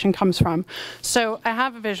frustration comes from. So I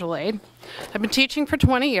have a visual aid. I've been teaching for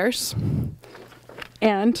 20 years,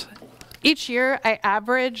 and each year I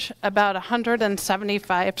average about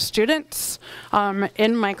 175 students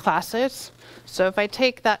in my classes. So if I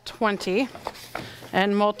take that 20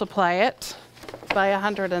 and multiply it by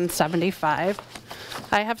 175,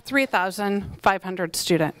 I have 3,500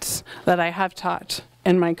 students that I have taught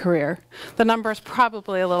in my career. The number is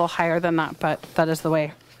probably a little higher than that, but that is the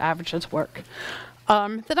way averages work.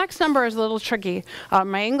 The next number is a little tricky.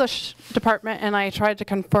 My English department and I tried to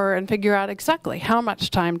confer and figure out exactly how much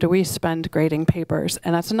time do we spend grading papers,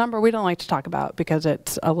 and that's a number we don't like to talk about because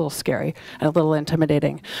it's a little scary and a little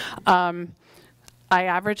intimidating. I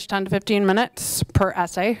average 10 to 15 minutes per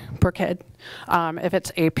essay per kid. If it's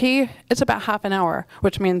AP, it's about half an hour,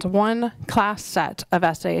 which means one class set of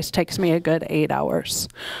essays takes me a good 8 hours.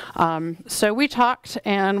 So we talked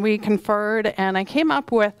and we conferred, and I came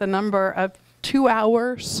up with a number of 2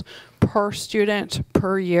 hours per student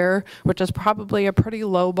per year, which is probably a pretty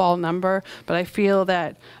low ball number, but I feel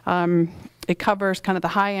that it covers kind of the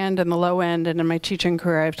high end and the low end, and in my teaching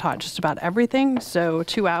career I've taught just about everything, so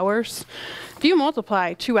 2 hours. If you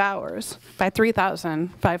multiply 2 hours by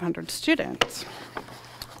 3,500 students,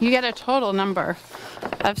 you get a total number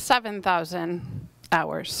of 7,000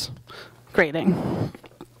 hours grading.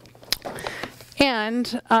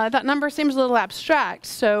 And that number seems a little abstract,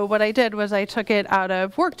 so what I did was I took it out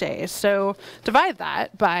of work days. So divide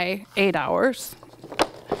that by 8 hours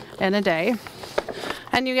in a day,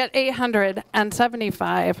 and you get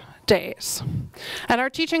 875 days. And our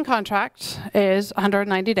teaching contract is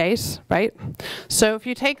 190 days, right? So if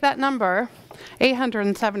you take that number,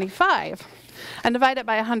 875, and divide it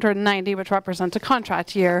by 190, which represents a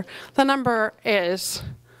contract year, the number is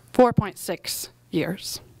 4.6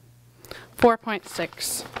 years.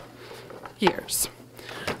 4.6 years.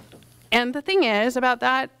 And the thing is about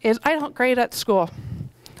that is I don't grade at school.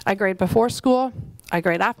 I grade before school, I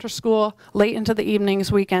grade after school, late into the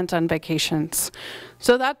evenings, weekends, and vacations.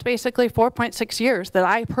 So that's basically 4.6 years that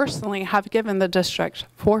I personally have given the district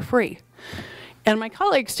for free. And my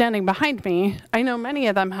colleagues standing behind me, I know many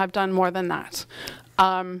of them have done more than that.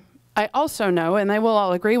 I I also know, and they will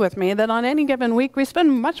all agree with me, that on any given week we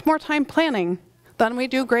spend much more time planning than we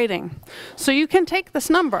do grading. So you can take this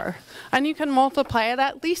number and you can multiply it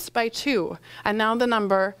at least by 2. And now the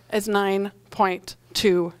number is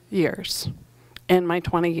 9.2 years in my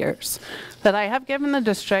 20 years that I have given the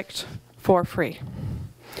district for free.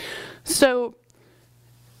 So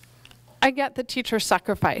I get the teacher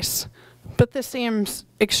sacrifice, but this seems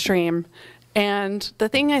extreme. And the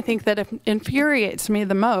thing I think that infuriates me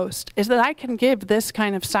the most is that I can give this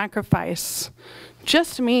kind of sacrifice,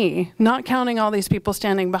 just me, not counting all these people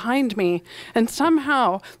standing behind me, and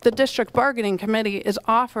somehow the district bargaining committee is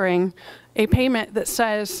offering a payment that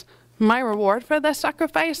says my reward for this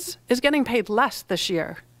sacrifice is getting paid less this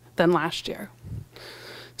year than last year.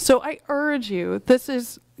 So I urge you, this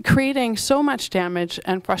is creating so much damage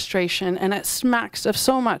and frustration, and it smacks of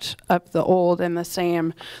so much of the old and the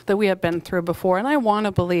same that we have been through before, and I want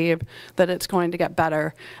to believe that it's going to get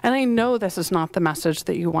better. And I know this is not the message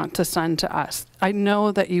that you want to send to us. I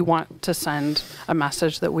know that you want to send a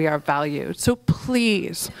message that we are valued. So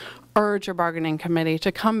please urge your bargaining committee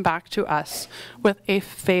to come back to us with a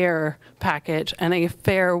fair package and a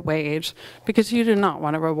fair wage, because you do not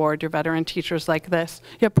want to reward your veteran teachers like this.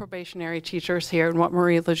 You have probationary teachers here, and what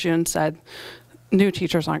Marie Lejeune said, new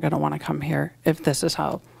teachers aren't going to want to come here if this is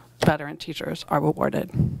how veteran teachers are rewarded.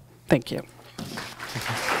 Thank you.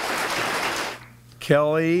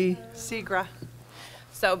 Kelly Segra.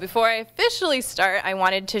 So before I officially start, I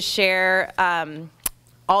wanted to share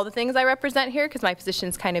all the things I represent here because my position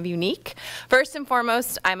is kind of unique. First and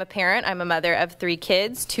foremost, I'm a parent. I'm a mother of 3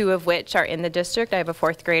 kids, 2 of which are in the district. I have a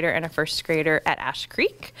 4th grader and a 1st grader at Ash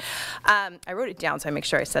Creek. I wrote it down so I make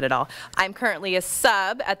sure I said it all. I'm currently a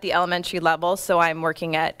sub at the elementary level, so I'm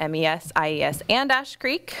working at MES, IES, and Ash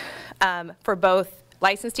Creek for both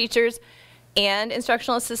licensed teachers and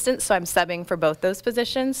instructional assistants, so I'm subbing for both those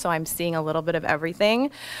positions, so I'm seeing a little bit of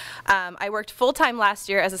everything. I worked full-time last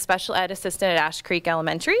year as a special ed assistant at Ash Creek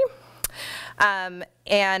Elementary,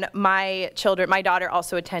 and my daughter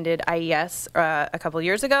also attended IES a couple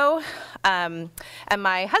years ago, and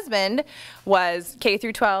my husband was K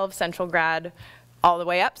through 12 Central grad all the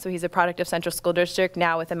way up, so he's a product of Central School District,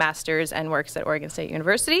 now with a master's and works at Oregon State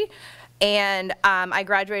University. And I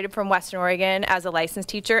graduated from Western Oregon as a licensed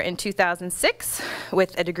teacher in 2006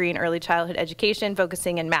 with a degree in early childhood education,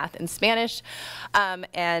 focusing in math and Spanish,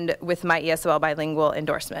 and with my ESOL bilingual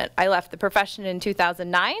endorsement. I left the profession in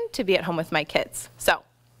 2009 to be at home with my kids. So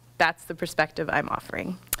that's the perspective I'm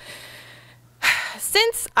offering.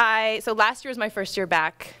 So last year was my first year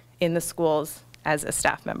back in the schools as a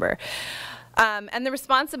staff member. And the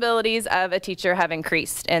responsibilities of a teacher have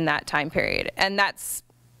increased in that time period. And that's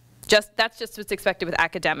just what's expected with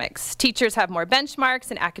academics. Teachers have more benchmarks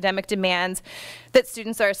and academic demands that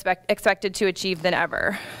students are expected to achieve than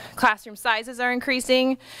ever. Classroom sizes are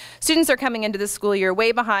increasing. Students are coming into the school year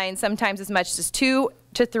way behind, sometimes as much as 2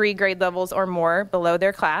 to 3 grade levels or more below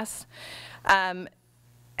their class.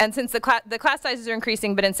 And since the class sizes are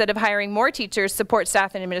increasing, but instead of hiring more teachers, support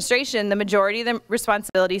staff, and administration, the majority of the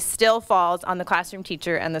responsibility still falls on the classroom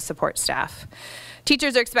teacher and the support staff.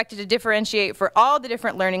 Teachers are expected to differentiate for all the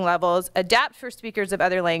different learning levels, adapt for speakers of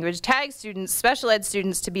other language, tag students, special ed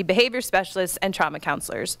students to be behavior specialists and trauma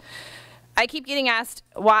counselors. I keep getting asked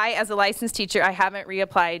why, as a licensed teacher, I haven't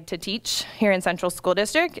reapplied to teach here in Central School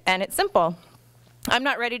District, and it's simple. I'm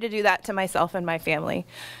not ready to do that to myself and my family,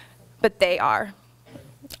 but they are.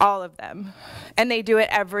 All of them. And they do it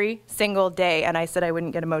every single day, and I said I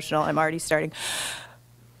wouldn't get emotional. I'm already starting.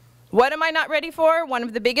 What am I not ready for? One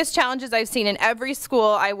of the biggest challenges I've seen in every school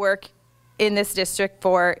I work in this district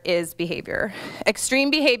for is behavior. Extreme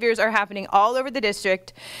behaviors are happening all over the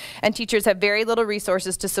district, and teachers have very little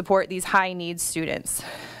resources to support these high-needs students.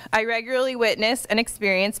 I regularly witness and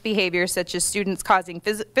experience behaviors such as students causing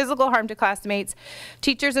physical harm to classmates,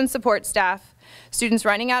 teachers and support staff, students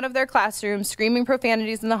running out of their classrooms, screaming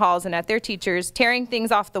profanities in the halls and at their teachers, tearing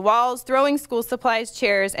things off the walls, throwing school supplies,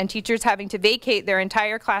 chairs, and teachers having to vacate their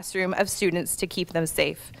entire classroom of students to keep them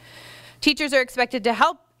safe. Teachers are expected to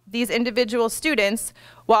help these individual students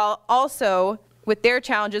while also with their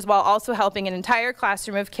challenges, while also helping an entire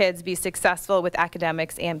classroom of kids be successful with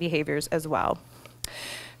academics and behaviors as well.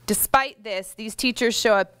 Despite this, these teachers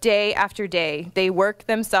show up day after day. They work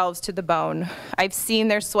themselves to the bone. I've seen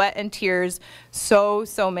their sweat and tears, so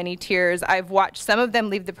many tears. I've watched some of them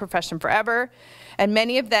leave the profession forever, and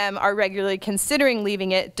many of them are regularly considering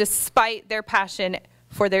leaving it despite their passion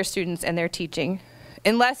for their students and their teaching.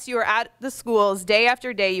 Unless you are at the schools day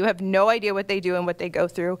after day, you have no idea what they do and what they go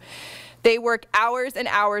through. They work hours and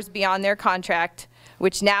hours beyond their contract,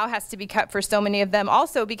 which now has to be cut for so many of them,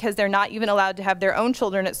 also because they're not even allowed to have their own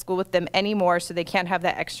children at school with them anymore, so they can't have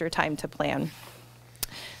that extra time to plan.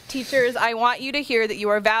 Teachers, I want you to hear that you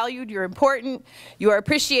are valued, you're important, you are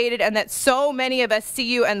appreciated, and that so many of us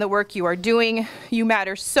see you and the work you are doing. You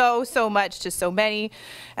matter so, so much to so many,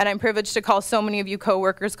 and I'm privileged to call so many of you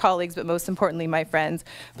coworkers, colleagues, but most importantly, my friends.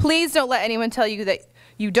 Please don't let anyone tell you that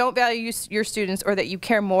you don't value your students or that you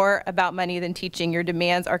care more about money than teaching. Your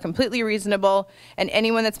demands are completely reasonable, and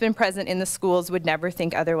anyone that's been present in the schools would never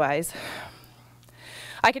think otherwise.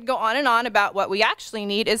 I could go on and on about what we actually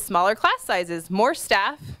need is smaller class sizes, more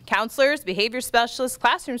staff, counselors, behavior specialists,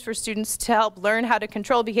 classrooms for students to help learn how to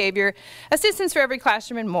control behavior, assistants for every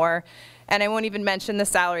classroom, and more. And I won't even mention the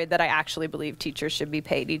salary that I actually believe teachers should be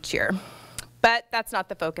paid each year. But that's not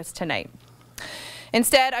the focus tonight.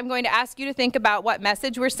 Instead, I'm going to ask you to think about what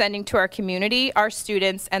message we're sending to our community, our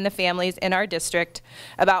students, and the families in our district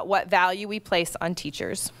about what value we place on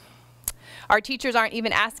teachers. Our teachers aren't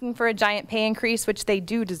even asking for a giant pay increase, which they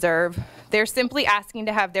do deserve. They're simply asking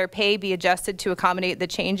to have their pay be adjusted to accommodate the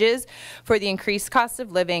changes for the increased cost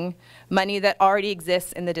of living, money that already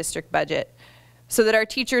exists in the district budget, so that our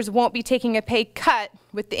teachers won't be taking a pay cut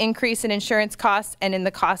with the increase in insurance costs and in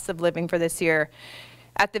the cost of living for this year.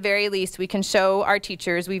 At the very least, we can show our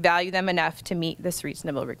teachers we value them enough to meet this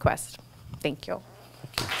reasonable request. Thank you.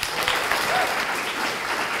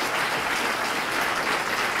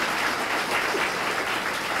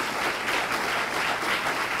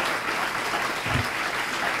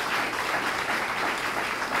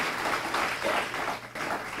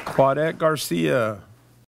 Claudette Garcia.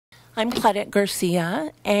 I'm Claudette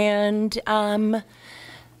Garcia, and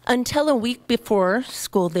until a week before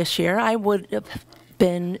school this year, I would have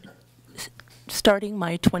been starting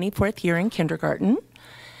my 24th year in kindergarten.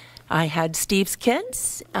 I had Steve's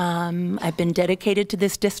kids. I've been dedicated to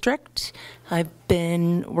this district. I've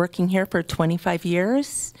been working here for 25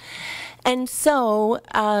 years. And so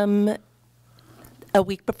a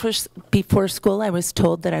week before school, I was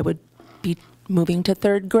told that I would be moving to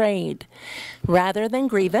 3rd grade. Rather than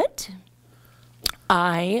grieve it,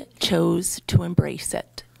 I chose to embrace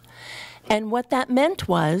it. And what that meant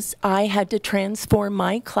was I had to transform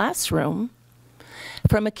my classroom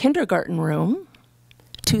from a kindergarten room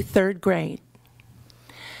to 3rd grade.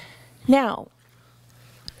 Now,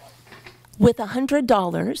 with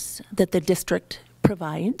 $100 that the district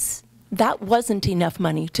provides, that wasn't enough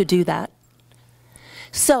money to do that.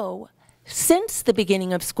 So, since the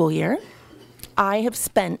beginning of school year, I have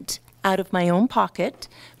spent out of my own pocket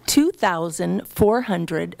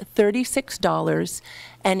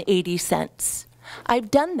 $2,436.80. I've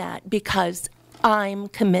done that because I'm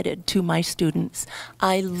committed to my students.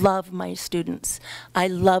 I love my students. I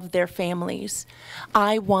love their families.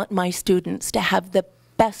 I want my students to have the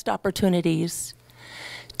best opportunities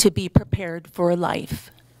to be prepared for life.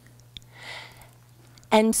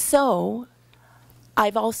 And so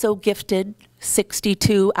I've also gifted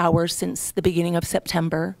 62 hours since the beginning of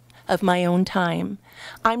September of my own time.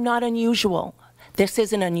 I'm not unusual. This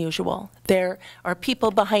isn't unusual. There are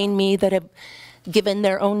people behind me that have given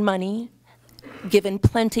their own money, given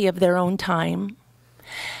plenty of their own time.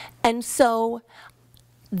 And so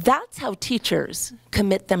that's how teachers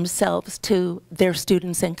commit themselves to their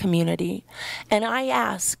students and community. And I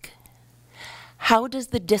ask, how does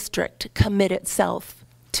the district commit itself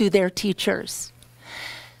to their teachers?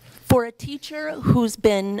 For a teacher who's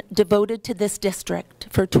been devoted to this district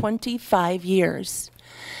for 25 years,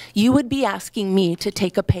 you would be asking me to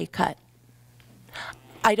take a pay cut.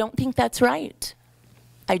 I don't think that's right.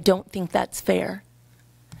 I don't think that's fair.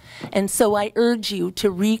 And so I urge you to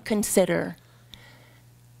reconsider.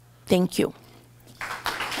 Thank you.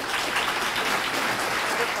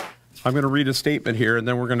 I'm going to read a statement here, and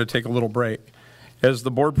then we're going to take a little break. As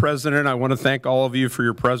the board president, I want to thank all of you for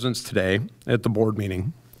your presence today at the board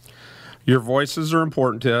meeting. Your voices are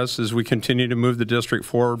important to us as we continue to move the district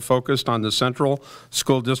forward, focused on the central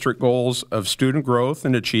school district goals of student growth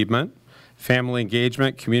and achievement, family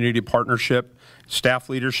engagement, community partnership, staff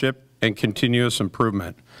leadership, and continuous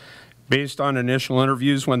improvement. Based on initial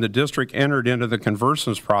interviews when the district entered into the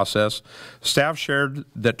convergence process, staff shared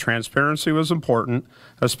that transparency was important,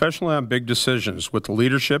 especially on big decisions. With the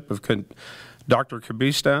leadership of Dr.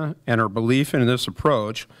 Kabista and her belief in this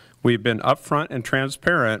approach, we've been upfront and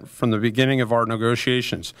transparent from the beginning of our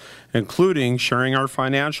negotiations, including sharing our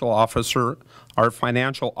financial offer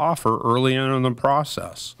early in the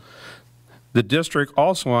process. The district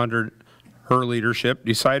also, under her leadership,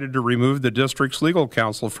 decided to remove the district's legal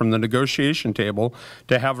counsel from the negotiation table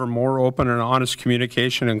to have a more open and honest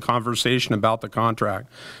communication and conversation about the contract,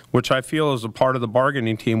 which I feel is a part of the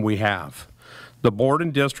bargaining team we have. The board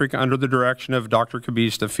and district, under the direction of Dr.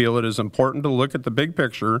 Kabista, feel it is important to look at the big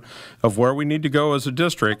picture of where we need to go as a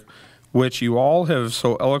district, which you all have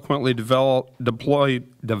so eloquently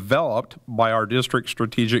developed by our district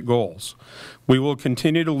strategic goals. We will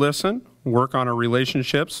continue to listen, work on our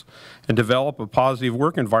relationships, and develop a positive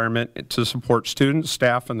work environment to support students,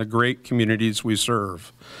 staff, and the great communities we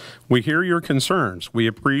serve. We hear your concerns. We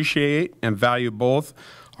appreciate and value both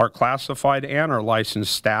our classified and our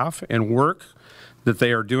licensed staff and work that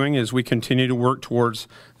they are doing as we continue to work towards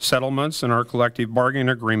settlements in our collective bargaining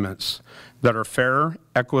agreements that are fair,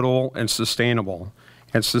 equitable, and sustainable.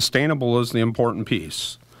 And sustainable is the important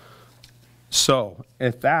piece. So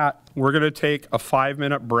at that, we're going to take a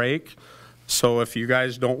 5-minute break. So if you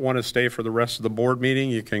guys don't want to stay for the rest of the board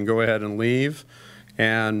meeting, you can go ahead and leave.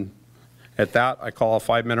 And at that, I call a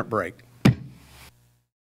 5-minute break.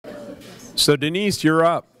 So Denise, you're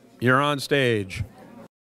up. You're on stage.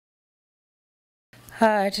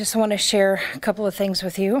 I just want to share a couple of things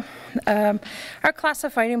with you. Our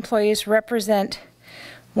classified employees represent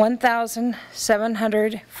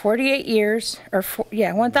 1,748 years,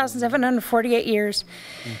 1,748 years,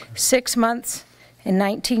 6 months, and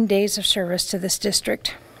 19 days of service to this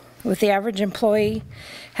district, with the average employee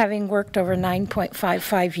having worked over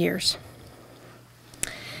 9.55 years.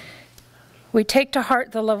 We take to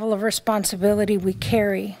heart the level of responsibility we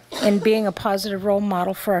carry in being a positive role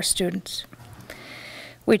model for our students.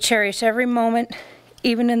 We cherish every moment,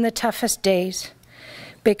 even in the toughest days,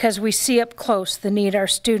 because we see up close the need our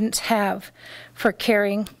students have for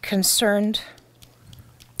caring, concerned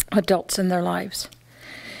adults in their lives.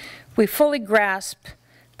 We fully grasp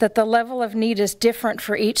that the level of need is different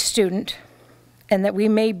for each student and that we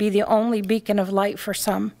may be the only beacon of light for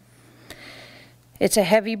some. It's a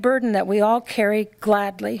heavy burden that we all carry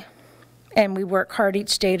gladly, and we work hard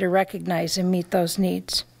each day to recognize and meet those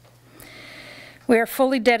needs. We are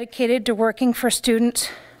fully dedicated to working for students,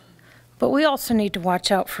 but we also need to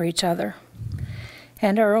watch out for each other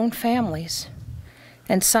and our own families.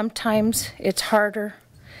 And sometimes it's harder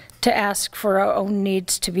to ask for our own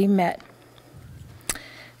needs to be met.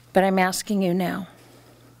 But I'm asking you now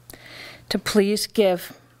to please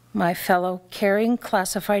give my fellow caring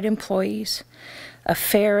classified employees a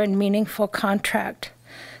fair and meaningful contract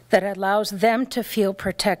that allows them to feel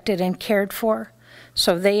protected and cared for,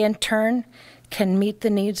 so they in turn can meet the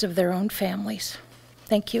needs of their own families.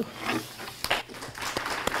 Thank you.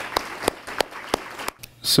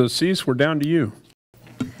 So, Cease, we're down to you.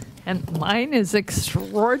 And mine is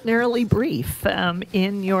extraordinarily brief.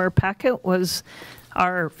 In your packet was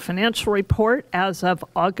our financial report as of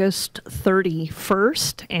August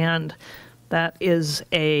 31st, and that is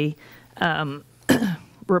a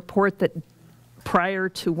report that prior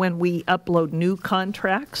to when we upload new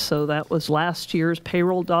contracts, so that was last year's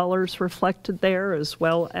payroll dollars reflected there, as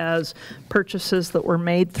well as purchases that were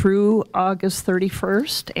made through August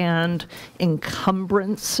 31st and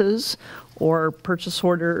encumbrances or purchase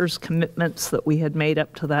orders, commitments that we had made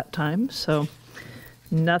up to that time. So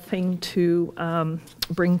nothing to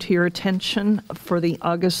bring to your attention for the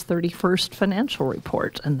August 31st financial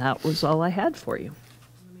report, and that was all I had for you.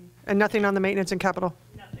 And nothing on the maintenance and capital?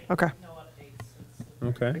 Nothing. Okay. No updates.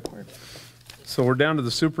 Okay. So we're down to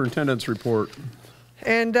the superintendent's report.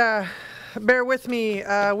 And bear with me,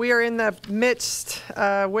 we are in the midst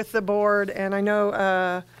with the board, and I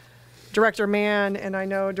know Director Mann and I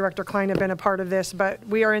know Director Klein have been a part of this, but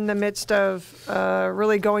we are in the midst of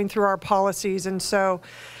really going through our policies. And so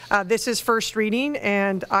this is first reading,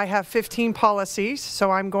 and I have 15 policies,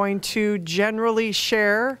 so I'm going to generally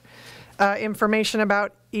share information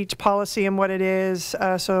about each policy and what it is,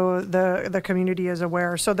 so the community is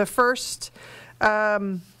aware. So the first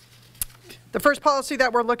policy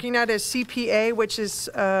that we're looking at is CPA, which is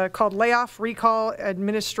called Layoff Recall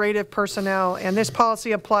Administrative Personnel, and this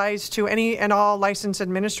policy applies to any and all licensed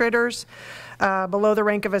administrators below the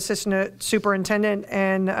rank of assistant superintendent,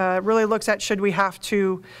 and really looks at should we have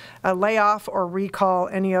to lay off or recall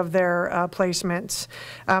any of their placements.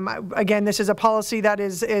 Again, this is a policy that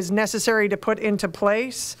is necessary to put into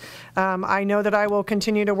place. I know that I will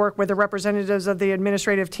continue to work with the representatives of the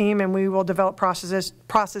administrative team, and we will develop processes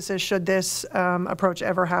should this approach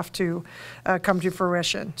ever have to come to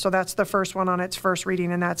fruition. So that's the first one on its first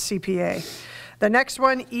reading, and that's CPA. The next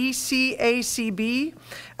one, ECACB.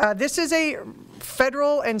 This is a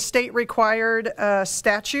federal and state required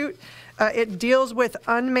statute. It deals with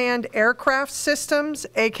unmanned aircraft systems,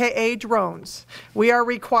 aka drones. We are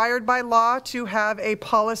required by law to have a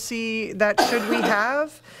policy that should we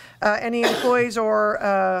have any employees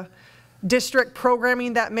or district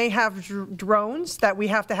programming that may have drones, that we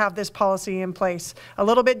have to have this policy in place. A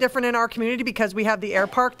little bit different in our community because we have the air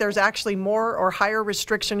park. There's actually more or higher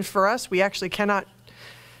restrictions for us. We actually cannot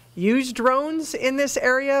use drones in this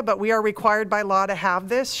area, but we are required by law to have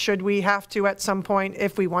this should we have to at some point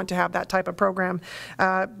if we want to have that type of program.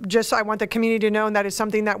 Just I want the community to know that is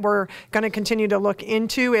something that we're going to continue to look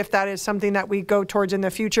into if that is something that we go towards in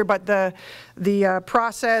the future, but the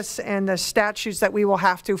process and the statutes that we will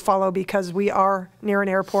have to follow because we are near an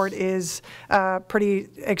airport is pretty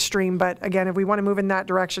extreme. But again, if we want to move in that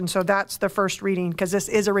direction, so that's the first reading because this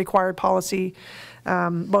is a required policy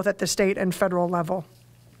both at the state and federal level.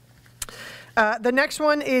 The next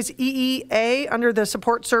one is EEA under the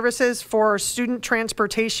support services for student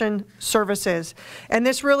transportation services. And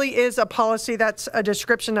this really is a policy that's a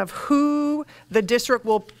description of who the district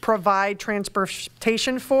will provide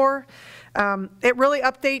transportation for. It really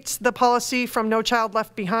updates the policy from No Child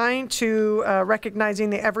Left Behind to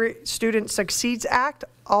recognizing the Every Student Succeeds Act,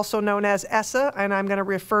 also known as ESSA, and I'm going to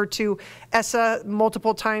refer to ESSA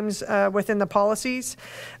multiple times within the policies.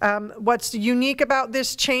 What's unique about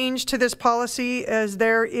this change to this policy is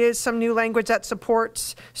there is some new language that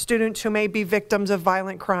supports students who may be victims of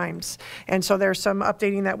violent crimes. And so there's some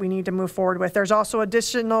updating that we need to move forward with. There's also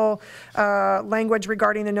additional language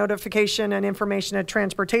regarding the notification and information of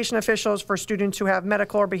transportation officials for students who have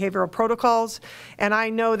medical or behavioral protocols. And I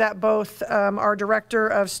know that both our Director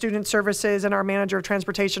of Student Services and our Manager of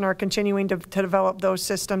Transportation are continuing to develop those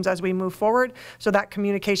systems as we move forward so that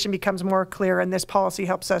communication becomes more clear, and this policy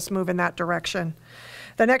helps us move in that direction.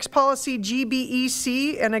 The next policy,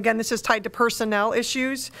 GBEC, and again this is tied to personnel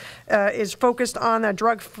issues, is focused on a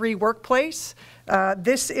drug-free workplace.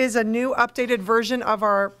 This is a new updated version of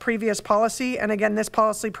our previous policy, and again this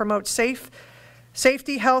policy promotes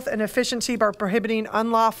safety, health, and efficiency by prohibiting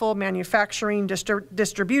unlawful manufacturing,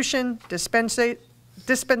 distribution,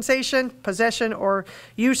 dispensation, possession, or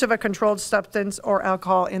use of a controlled substance or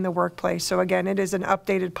alcohol in the workplace. So again, it is an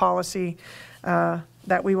updated policy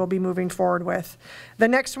that we will be moving forward with. The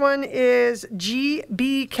next one is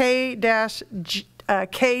GBK-KGC.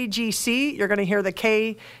 You're going to hear the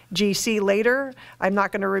KGC later. I'm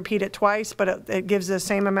not going to repeat it twice, but it gives the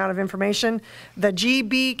same amount of information. The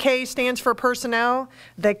GBK stands for personnel.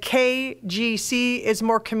 The KGC is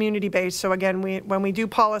more community-based. So again, when we do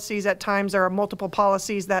policies, at times there are multiple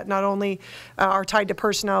policies that not only are tied to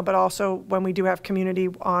personnel, but also when we do have community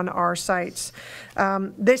on our sites.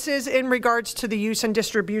 This is in regards to the use and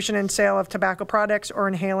distribution and sale of tobacco products or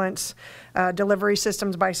inhalants, delivery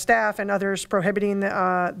systems by staff, and others prohibiting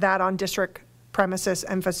that on district premises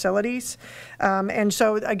and facilities. And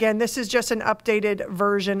so again, this is just an updated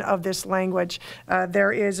version of this language.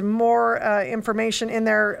 There is more information in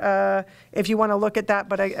there if you want to look at that,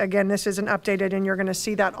 but again, this is an updated, and you're going to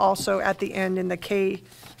see that also at the end in the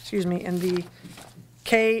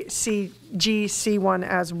KCGC one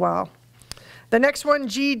as well. The next one,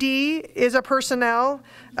 GD, is a personnel,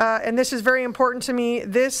 and this is very important to me.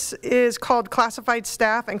 This is called classified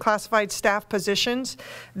staff and classified staff positions.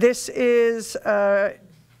 This is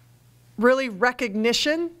really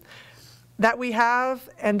recognition that we have,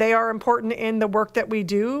 and they are important in the work that we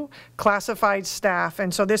do, classified staff.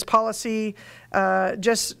 And so this policy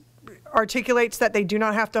just articulates that they do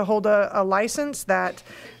not have to hold a license, that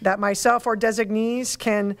myself or designees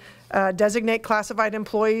can designate classified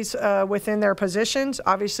employees within their positions.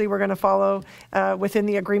 Obviously, we're going to follow within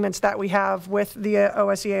the agreements that we have with the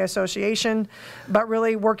OSEA Association, but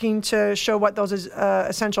really working to show what those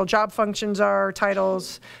essential job functions are,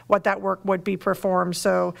 titles, what that work would be performed.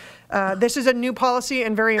 So this is a new policy,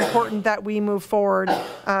 and very important that we move forward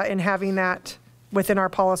in having that within our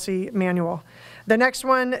policy manual. The next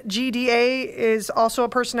one, GDA, is also a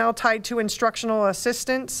personnel tied to instructional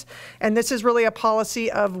assistants, and this is really a policy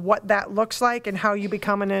of what that looks like and how you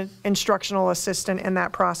become an instructional assistant in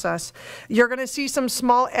that process. You're going to see some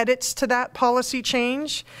small edits to that policy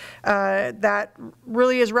change that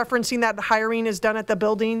really is referencing that hiring is done at the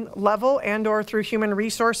building level and or through human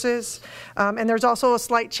resources. And there's also a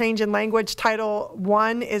slight change in language. Title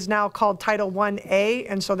I is now called Title 1A,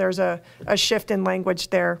 and so there's a shift in language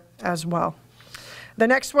there as well. The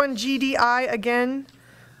next one, GDI, again,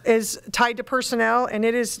 is tied to personnel, and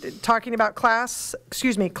it is talking about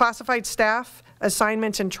classified staff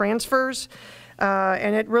assignments and transfers.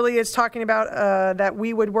 And it really is talking about that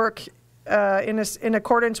we would work in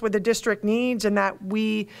accordance with the district needs, and that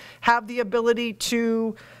we have the ability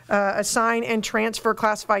to assign and transfer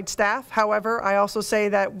classified staff. However, I also say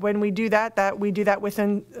that when we do that, we do that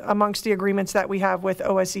within amongst the agreements that we have with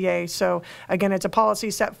OSEA. So again, it's a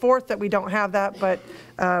policy set forth that we don't have that, but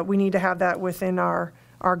we need to have that within our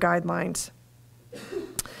our guidelines.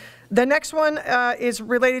 The next one is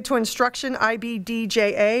related to instruction,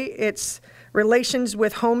 IBDJA. It's relations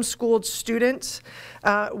with homeschooled students.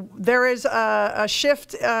 There is a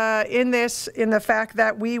shift in this, in the fact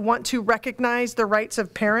that we want to recognize the rights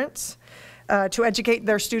of parents to educate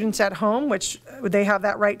their students at home, which they have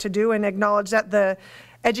that right to do, and acknowledge that the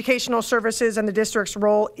educational services and the district's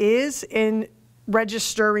role is in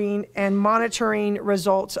registering and monitoring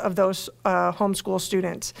results of those homeschool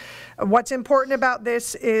students. What's important about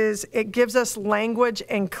this is it gives us language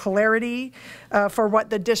and clarity for what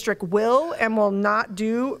the district will and will not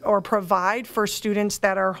do or provide for students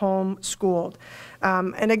that are homeschooled.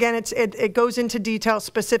 And again, it goes into detail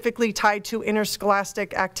specifically tied to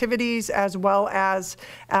interscholastic activities as well as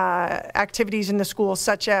activities in the school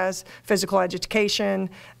such as physical education,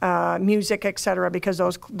 music, etc., because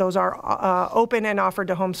those are open and offered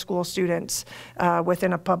to homeschool students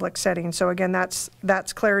within a public setting. So again, that's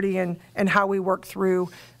clarity and how we work through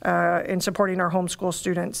in supporting our homeschool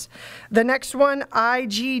students. The next one,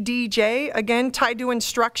 IGDJ, again tied to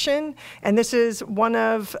instruction, and this is one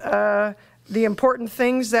of the important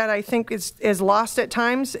things that I think is lost at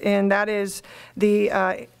times, and that is the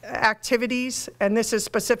activities, and this is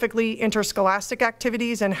specifically interscholastic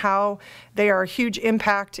activities and how they are a huge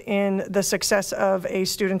impact in the success of a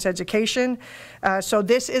student's education. So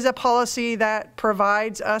this is a policy that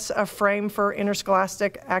provides us a frame for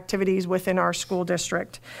interscholastic activities within our school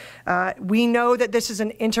district. We know that this is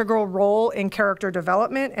an integral role in character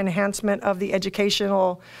development, enhancement of the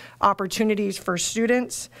educational opportunities for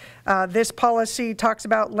students. This policy talks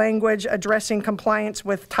about language addressing compliance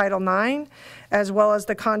with Title IX, as well as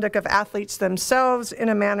the conduct of athletes themselves in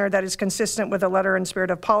a manner that is consistent with the letter and spirit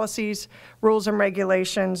of policies, rules and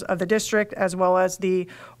regulations of the district, as well as the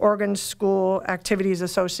Oregon School Activities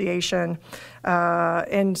Association,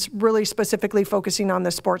 and really specifically focusing on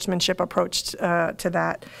the sportsmanship approach to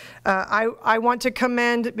that. I want to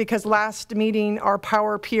commend, because last meeting our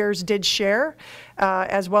Power Peers did share,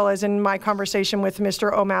 as well as in my conversation with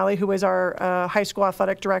Mr. O'Malley, who is our high school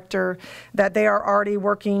athletic director, that they are already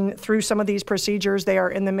working through some of these procedures. They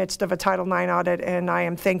are in the midst of a Title IX audit, and I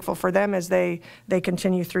am thankful for them as they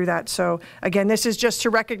continue through that. So again, this is just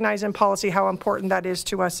to recognize in policy how important that is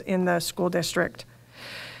to us in the school district.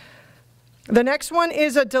 The next one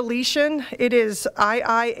is a deletion. It is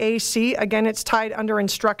IIAC. Again, it's tied under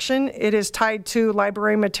instruction. It is tied to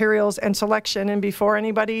library materials and selection. And before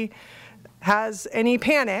anybody has any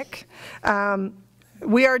panic,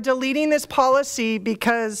 we are deleting this policy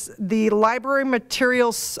because the library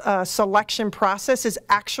materials selection process is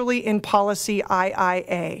actually in policy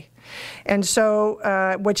IIA. And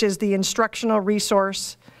so, which is the instructional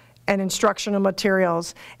resource and instructional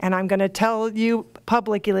materials. And I'm going to tell you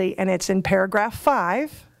publicly, and it's in paragraph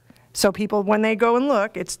 5. So people, when they go and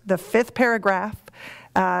look, it's the 5th paragraph,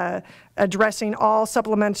 addressing all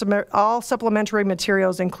supplementary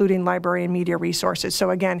materials, including library and media resources.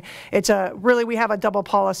 So again, it's really, we have a double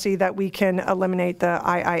policy that we can eliminate the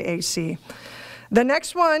IIAC. The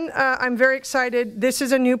next one, I'm very excited. This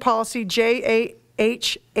is a new policy,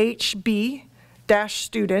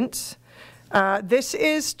 JAHHB-students. This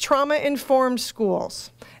is trauma-informed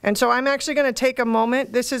schools. And so I'm actually going to take a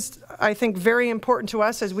moment. This is, I think, very important to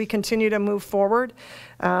us as we continue to move forward,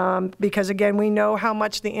 because again, we know how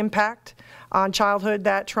much the impact on childhood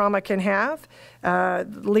that trauma can have,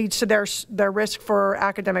 leads to their risk for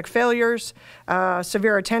academic failures,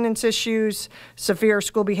 severe attendance issues, severe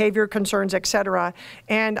school behavior concerns, etc.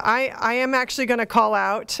 And I am actually going to call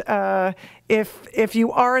out, if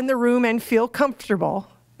you are in the room and feel comfortable,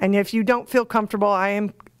 and if you don't feel comfortable, I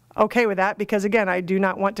am okay with that, because again, I do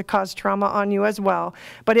not want to cause trauma on you as well.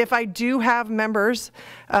 But if I do have members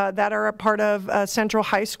that are a part of Central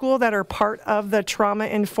High School that are part of the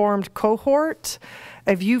trauma-informed cohort,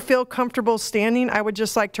 if you feel comfortable standing, I would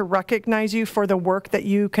just like to recognize you for the work that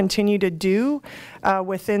you continue to do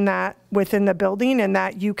within the building, and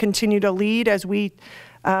that you continue to lead as we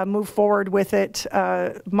move forward with it.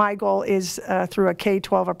 My goal is through a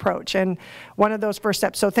K-12 approach, and one of those first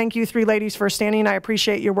steps. So thank you 3 ladies for standing. I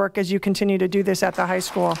appreciate your work as you continue to do this at the high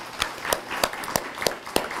school.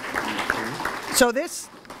 So this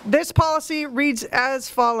policy reads as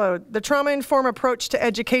followed. The trauma-informed approach to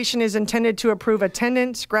education is intended to improve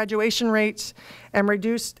attendance, graduation rates, and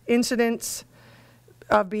reduce incidents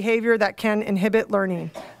of behavior that can inhibit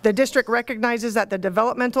learning. The district recognizes that the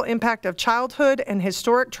developmental impact of childhood and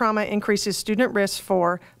historic trauma increases student risks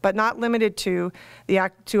for, but not limited to,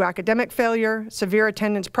 academic failure, severe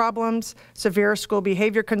attendance problems, severe school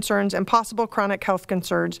behavior concerns, and possible chronic health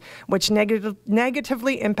concerns, which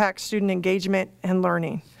negatively impact student engagement and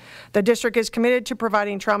learning. The district is committed to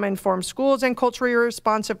providing trauma-informed schools and culturally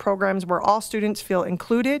responsive programs where all students feel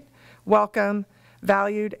included, welcome,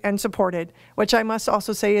 valued, and supported, which I must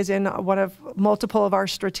also say is in one of multiple of our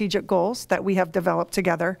strategic goals that we have developed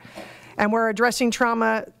together. And where addressing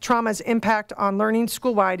trauma's impact on learning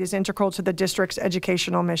school-wide is integral to the district's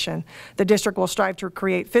educational mission. The district will strive to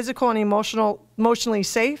create physical and emotionally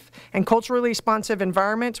safe and culturally responsive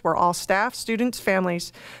environments where all staff, students,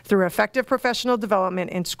 families, through effective professional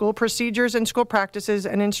development in school procedures and school practices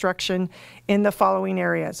and instruction in the following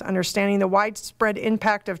areas: understanding the widespread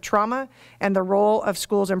impact of trauma and the role of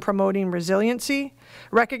schools in promoting resiliency,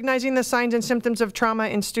 recognizing the signs and symptoms of trauma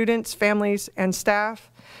in students, families, and staff,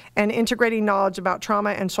 and integrating knowledge about trauma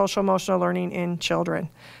and social-emotional learning in children.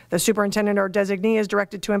 The superintendent or designee is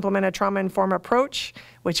directed to implement a trauma-informed approach,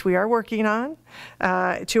 which we are working on,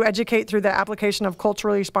 to educate through the application of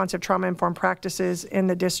culturally responsive trauma-informed practices in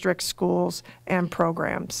the district schools and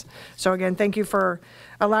programs. So again, thank you for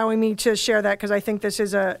allowing me to share that, because I think this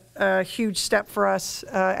is a huge step for us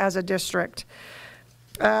as a district.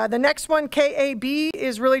 The next one, KAB,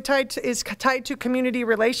 is really tied to community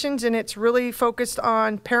relations, and it's really focused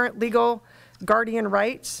on parent legal guardian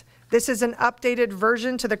rights. This is an updated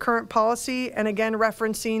version to the current policy, and again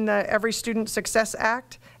referencing the Every Student Success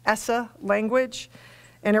Act, ESSA language,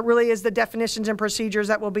 and it really is the definitions and procedures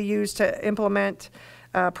that will be used to implement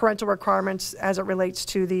parental requirements as it relates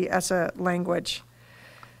to the ESSA language.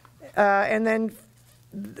 And then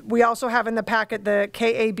we also have in the packet the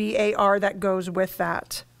KABAR that goes with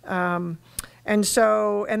that. And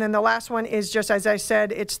then the last one is just, as I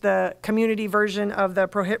said, it's the community version of the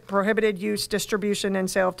prohibited use, distribution,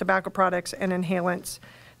 and sale of tobacco products and inhalants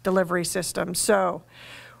delivery system. So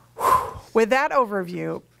with that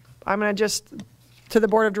overview, I'm going to just, to the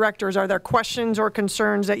Board of Directors, are there questions or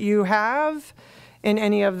concerns that you have in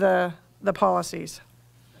any of the policies?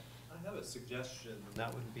 I have a suggestion, and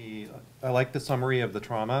that would be, I like the summary of the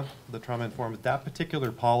trauma-informed. That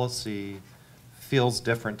particular policy feels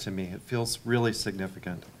different to me. It feels really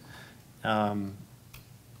significant.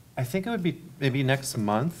 I think it would be maybe next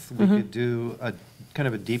month we could do a kind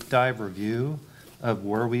of a deep dive review of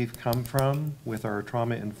where we've come from with our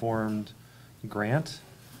trauma-informed grant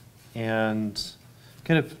and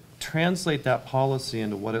kind of translate that policy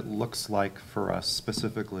into what it looks like for us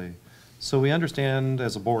specifically. So we understand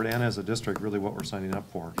as a board and as a district really what we're signing up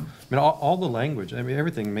for. I mean, all the language, I mean,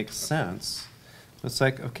 everything makes sense. It's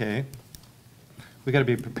like, okay, we got to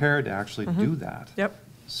be prepared to actually do that. Yep.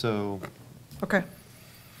 So. Okay.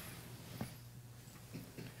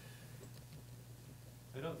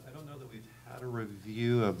 I don't know that we've had a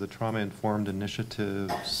review of the trauma-informed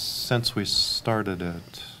initiative since we started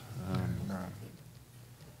it.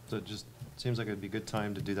 So it just seems like it'd be a good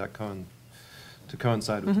time to do that to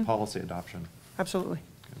coincide with the policy adoption. Absolutely.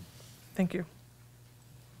 Okay. Thank you.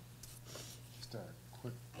 Just a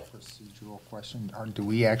quick procedural question. Do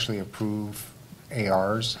we actually approve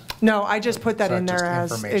ARs? No, I just put that So in there just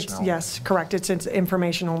as, information only? yes, correct. It's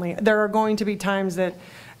information only. There are going to be times that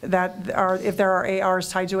are, if there are ARs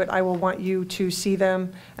tied to it, I will want you to see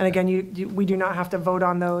them. And again, we do not have to vote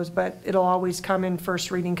on those, but it'll always come in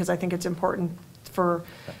first reading because I think it's important for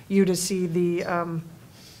you to see the,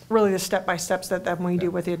 really the step-by-steps that we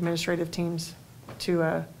do with the administrative teams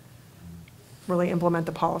to really implement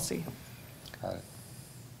the policy. Got it.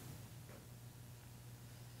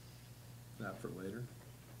 That for later.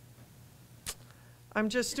 I'm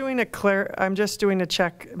just doing a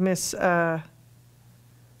check, Miss. I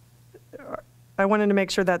wanted to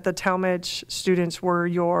make sure that the Talmadge students were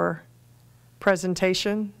your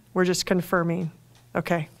presentation. We're just confirming.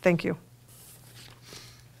 Okay, thank you.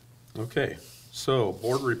 Okay, so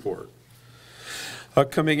board report.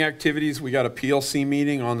 Upcoming activities, we got a PLC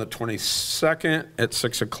meeting on the 22nd at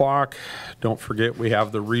 6 o'clock. Don't forget we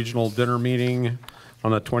have the regional dinner meeting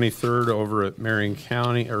on the 23rd over at Marion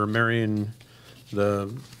County, or Marion,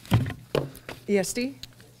 the ESD?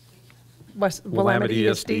 Willamette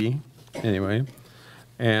ESD. Anyway,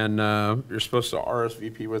 and you're supposed to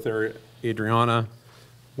RSVP with Adriana.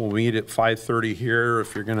 We'll meet at 5:30 here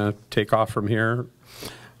if you're going to take off from here.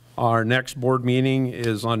 Our next board meeting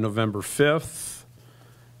is on November 5th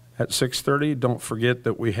at 6:30. Don't forget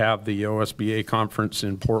that we have the OSBA conference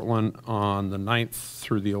in Portland on the 9th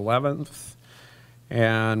through the 11th.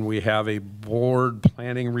 And we have a board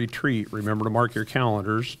planning retreat. Remember to mark your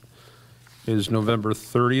calendars. Is November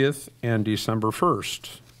 30th and December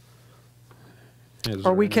 1st.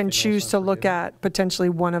 Or we can choose to look at potentially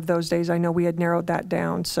one of those days. I know we had narrowed that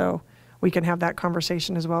down, so we can have that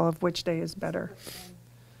conversation as well of which day is better.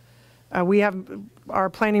 We have, our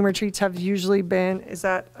planning retreats have usually been,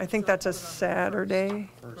 I think that's a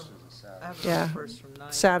Saturday. First is a Yeah,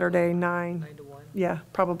 Saturday, 9 to 1. Yeah,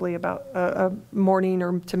 probably about a morning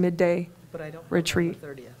or to midday retreat.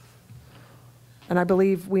 And I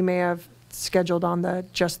believe we may have scheduled on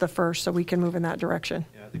just the 1st, so we can move in that direction.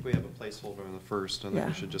 Yeah, I think we have a placeholder on the 1st. I think Yeah.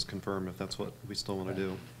 we should just confirm if that's what we still want to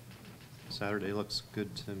do. Saturday looks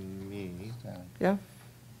good to me. Yeah.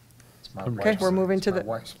 It's my Okay, we're moving to my the.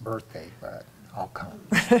 wife's birthday, but I'll come.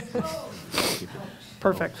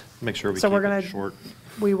 Perfect. Make sure we So keep we're it gonna, short.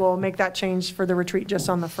 we will make that change for the retreat just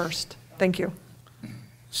on the 1st. Thank you.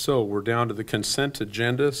 So we're down to the consent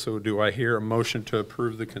agenda, so do I hear a motion to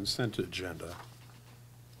approve the consent agenda?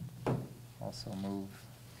 Also move.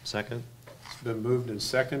 Second? It's been moved and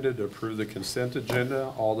seconded to approve the consent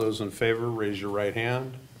agenda. All those in favor, raise your right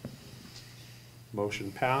hand.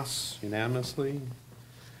 Motion pass unanimously.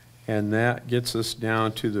 And that gets us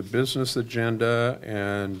down to the business agenda,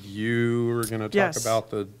 and you are going to talk Yes.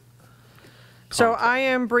 about the So I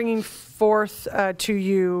am bringing forth to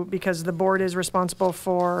you, because the board is responsible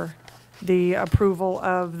for the approval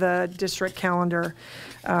of the district calendar,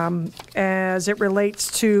 as it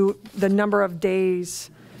relates to the number of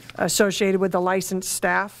days associated with the licensed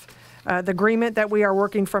staff. The agreement that we are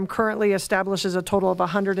working from currently establishes a total of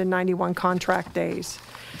 191 contract days.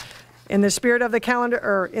 In the spirit of the calendar,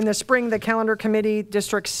 or in the spring, the calendar committee,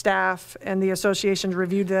 district staff, and the associations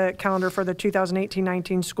reviewed the calendar for the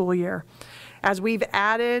 2018-19 school year. As we've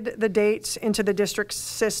added the dates into the district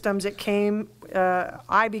systems,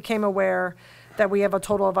 I became aware that we have a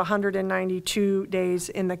total of 192 days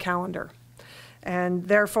in the calendar. And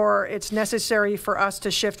therefore, it's necessary for us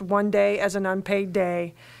to shift one day as an unpaid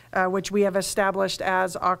day, which we have established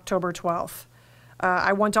as October 12th.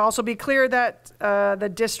 I want to also be clear that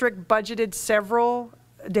the district budgeted several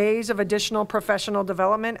days of additional professional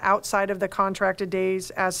development outside of the contracted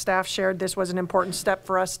days. As staff shared, this was an important step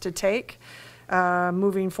for us to take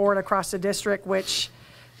moving forward across the district, which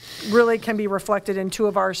really can be reflected in two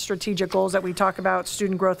of our strategic goals that we talk about: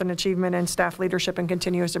 student growth and achievement, and staff leadership and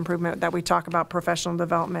continuous improvement, that we talk about professional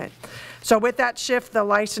development. So with that shift, the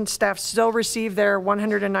licensed staff still receive their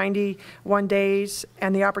 191 days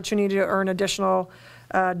and the opportunity to earn additional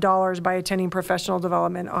dollars by attending professional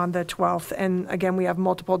development on the 12th. And again, we have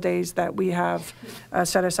multiple days that we have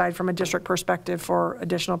set aside from a district perspective for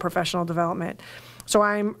additional professional development. So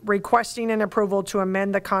I'm requesting an approval to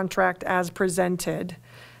amend the contract as presented,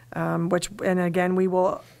 and again, we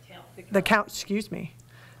will, the calendar.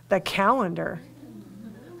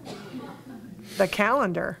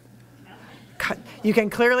 You can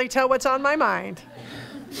clearly tell what's on my mind.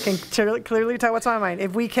 Clearly tell what's on my mind.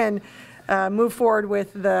 If we can move forward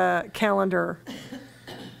with the calendar.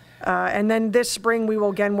 And then this spring, we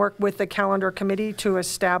will again work with the calendar committee to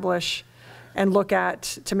establish and look at,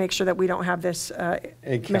 to make sure that we don't have this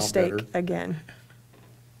mistake again.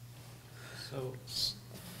 So,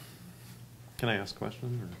 can I ask a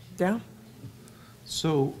question? Yeah.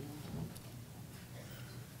 So,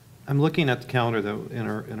 I'm looking at the calendar though in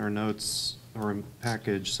our notes or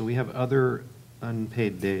package. So we have other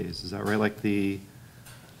unpaid days. Is that right? Like the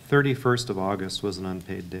 31st of August was an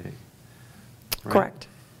unpaid day. Right?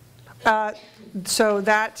 Correct. So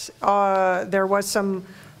that there was some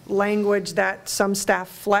language that some staff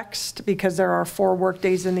flexed because there are 4 work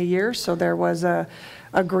days in the year. So there was a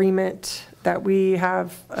agreement that we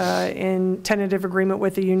have in tentative agreement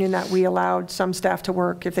with the union that we allowed some staff to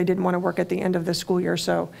work if they didn't want to work at the end of the school year.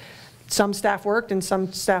 So some staff worked and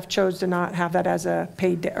some staff chose to not have that as a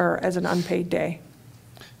paid day, or as an unpaid day.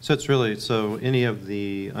 So it's really, so any of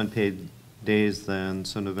the unpaid days then,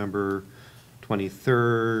 so November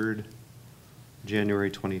 23rd,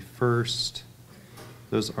 January 21st,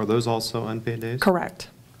 are those also unpaid days? Correct.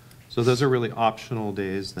 So those are really optional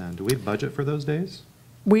days then. Do we budget for those days?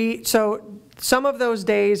 So some of those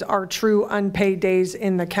days are true unpaid days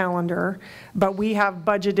in the calendar, but we have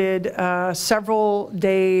budgeted several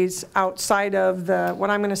days outside of what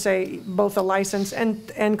I'm going to say, both the licensed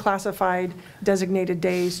and classified designated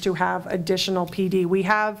days to have additional PD. We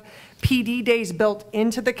have PD days built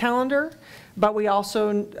into the calendar, but we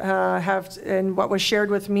also have, and what was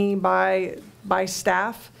shared with me by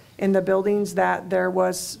staff in the buildings, that there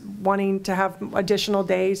was wanting to have additional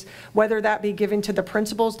days, whether that be given to the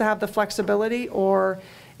principals to have the flexibility, or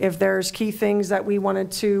if there's key things that we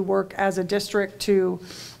wanted to work as a district to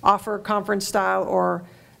offer conference style, or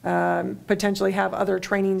potentially have other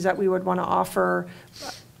trainings that we would want to offer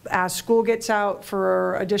as school gets out,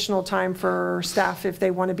 for additional time for staff if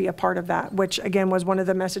they want to be a part of that, which again was one of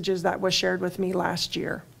the messages that was shared with me last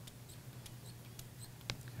year.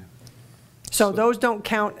 So those don't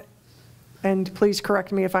count, and please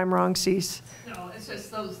correct me if I'm wrong, Cease. No,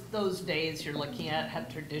 it's just those days you're looking at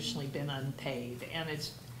have traditionally been unpaid, and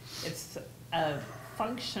it's a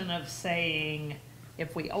function of saying,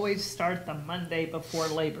 if we always start the Monday before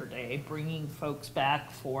Labor Day, bringing folks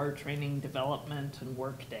back for training, development, and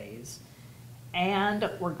work days, and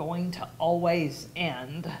we're going to always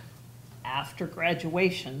end after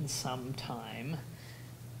graduation sometime,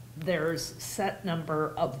 there's set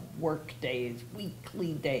number of work days,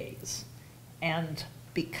 weekly days. And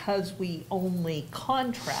because we only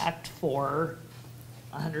contract for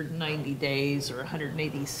 190 days or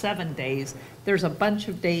 187 days, there's a bunch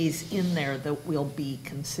of days in there that will be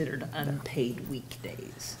considered unpaid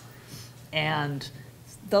weekdays. And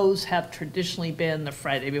those have traditionally been the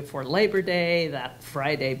Friday before Labor Day, that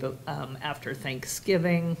Friday after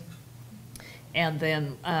Thanksgiving, and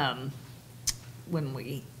then when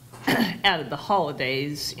we added the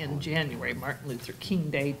holidays in January, Martin Luther King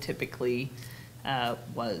Day typically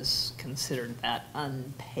was considered that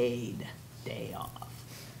unpaid day off.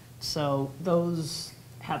 So those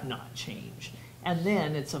have not changed. And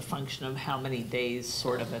then it's a function of how many days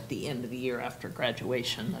sort of at the end of the year after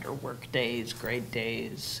graduation that are work days, grade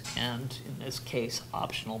days, and in this case,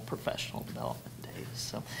 optional professional development days.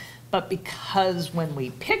 So, but because when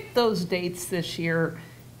we picked those dates this year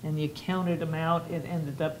and you counted them out, it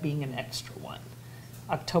ended up being an extra one.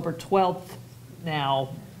 October 12th now,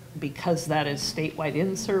 because that is statewide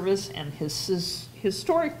in-service, and his is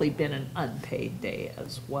historically been an unpaid day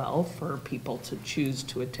as well for people to choose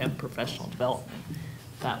to attend professional development.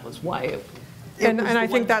 That was why it And was I the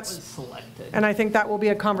think one that that's, was selected. and I think that will be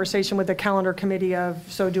a conversation with the calendar committee of,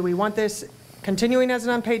 so do we want this continuing as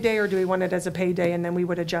an unpaid day, or do we want it as a paid day? And then we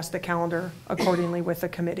would adjust the calendar accordingly with the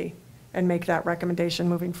committee and make that recommendation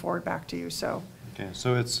moving forward back to you, so. Okay,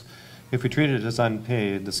 so it's, if we treat it as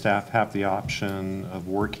unpaid, the staff have the option of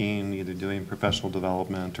working, either doing professional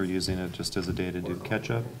development or using it just as a day to do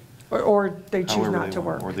catch-up? Or they choose However not they to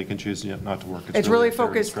want, work. Or they can choose not to work. It's really at their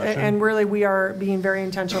focused, discretion. and really we are being very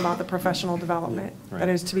intentional about the professional development. Right. That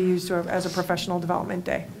is to be used as a professional development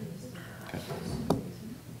day.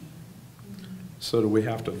 So do we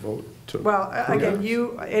have to vote to? Well, approve again,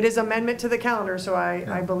 it? it is amendment to the calendar, so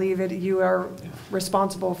I believe you are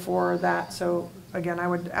responsible for that. So again, I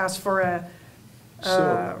would ask for a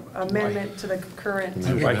amendment to the current.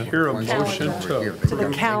 Do I hear a motion calendar. To the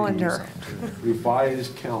calendar.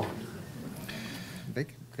 Revised calendar.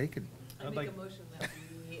 They could. I make a motion that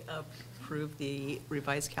we approve the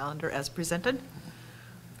revised calendar as presented.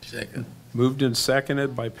 Second. Moved and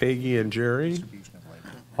seconded by Peggy and Jerry.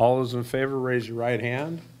 All those in favor, raise your right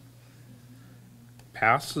hand.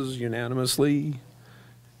 Passes unanimously.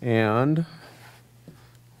 And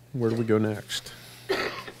where do we go next?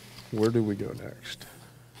 Where do we go next?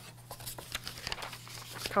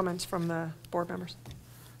 Comments from the board members.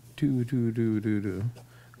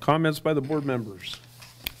 Comments by the board members.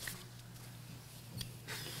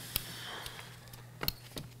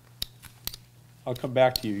 I'll come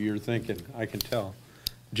back to you. You're thinking, I can tell.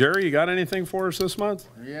 Jerry, you got anything for us this month?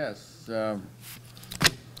 Yes.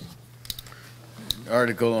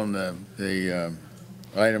 Article on the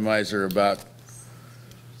itemizer about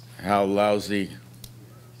how lousy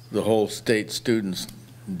the whole state students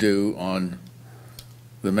do on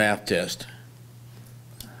the math test.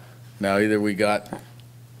 Now, either we got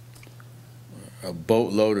a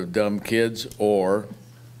boatload of dumb kids, or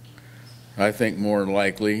I think more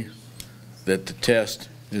likely that the test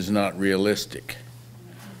is not realistic.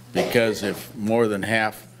 Because if more than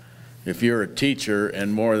half, if you're a teacher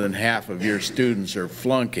and more than half of your students are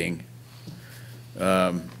flunking,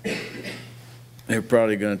 they're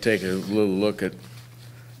probably going to take a little look at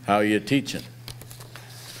how you're teaching.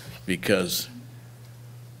 Because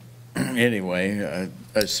anyway,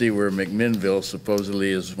 I see where McMinnville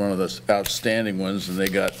supposedly is one of the outstanding ones, and they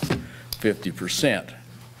got 50%.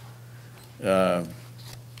 I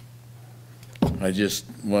just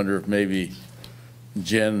wonder if maybe,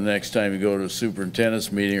 Jen, the next time you go to a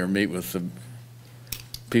superintendent's meeting or meet with the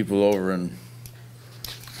people over in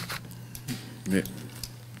the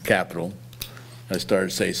Capitol, I started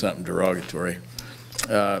to say something derogatory,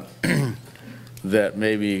 that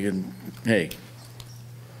maybe you can, hey,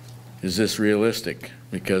 is this realistic?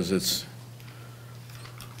 Because it's,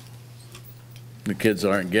 the kids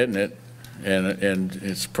aren't getting it, and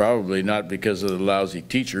it's probably not because of the lousy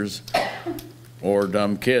teachers or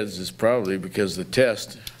dumb kids. It's probably because the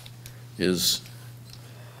test is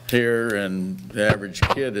here and the average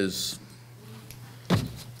kid is.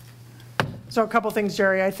 So a couple things,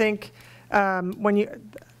 Jerry. I think I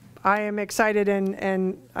am excited,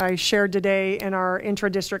 and I shared today in our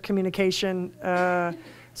intra-district communication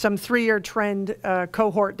some 3-year trend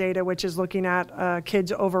cohort data, which is looking at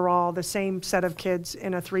kids overall, the same set of kids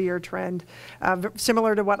in a 3-year trend,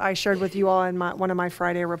 similar to what I shared with you all in one of my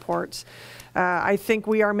Friday reports. I think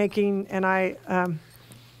we are making, and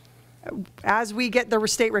as we get the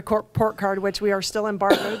state report card, which we are still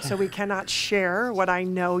embargoed, so we cannot share what I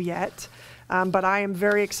know yet. But I am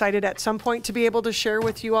very excited at some point to be able to share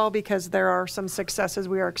with you all, because there are some successes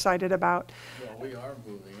we are excited about. Well, we are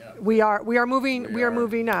moving up. We are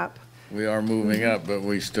moving up. We are moving up, but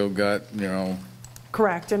we still got, you know.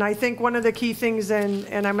 Correct. And I think one of the key things,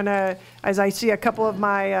 and I'm going to, as I see a couple of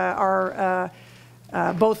my, our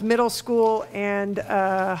both middle school and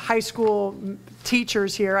high school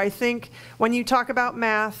teachers here, I think when you talk about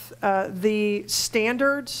math, the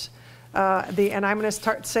standards, and I'm going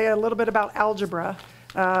to say a little bit about algebra.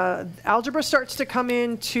 Algebra starts to come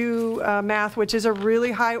into math, which is a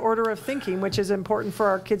really high order of thinking, which is important for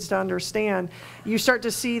our kids to understand. You start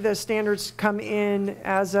to see the standards come in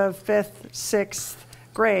as of 5th, 6th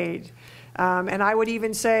grade. And I would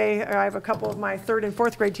even say, I have a couple of my 3rd and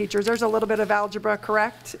 4th grade teachers, there's a little bit of algebra,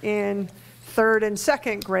 correct, in 3rd and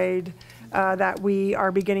 2nd grade that we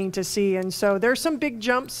are beginning to see. And so there's some big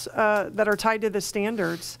jumps that are tied to the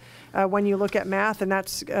standards when you look at math, and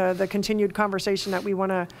that's the continued conversation that we want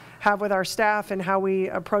to have with our staff and how we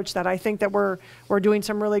approach that. I think that we're doing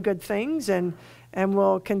some really good things, and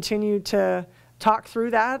we'll continue to talk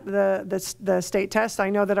through that, the state test. I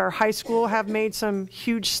know that our high school have made some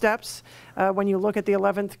huge steps when you look at the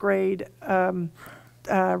 11th grade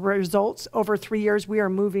results. Over 3 years, we are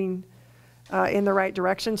moving in the right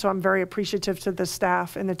direction, so I'm very appreciative to the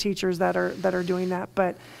staff and the teachers that are doing that.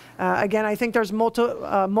 But again, I think there's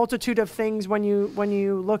multitude of things when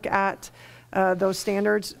you look at those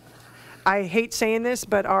standards. I hate saying this,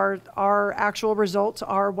 but our actual results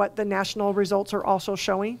are what the national results are also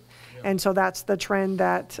showing. And so that's the trend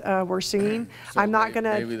that we're seeing. So I'm not going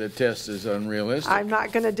to... Maybe the test is unrealistic. I'm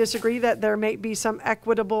not going to disagree that there may be some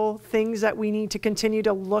equitable things that we need to continue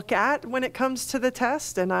to look at when it comes to the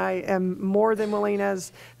test. And I am more than willing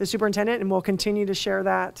as the superintendent, and we'll continue to share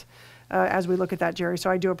that as we look at that, Jerry. So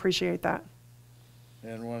I do appreciate that.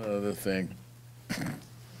 And one other thing.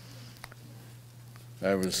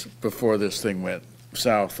 Before this thing went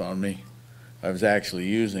south on me, I was actually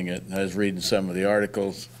using it, and I was reading some of the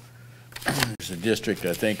articles. There's a district,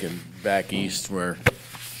 I think, back east where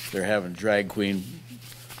they're having drag queen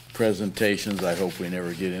presentations. I hope we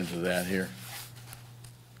never get into that here.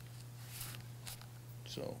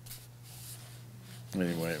 So,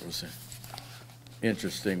 anyway, it was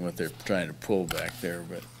interesting what they're trying to pull back there,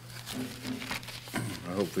 but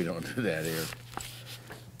I hope we don't do that here.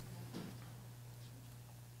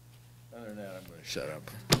 Other than that, I'm going to shut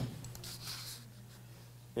up.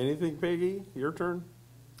 Anything, Peggy? Your turn?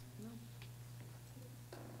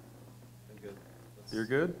 You're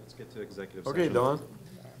good? Let's get to executive session. Okay, Dawn.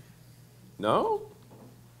 No?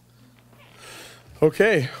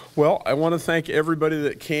 Okay, well, I want to thank everybody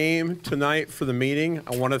that came tonight for the meeting.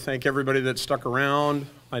 I want to thank everybody that stuck around.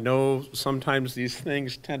 I know sometimes these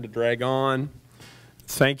things tend to drag on.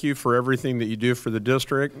 Thank you for everything that you do for the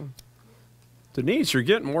district. Denise, you're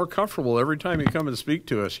getting more comfortable every time you come and speak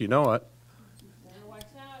to us. You know it. Better watch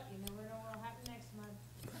out. You never know what will happen next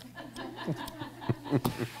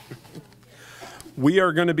month. We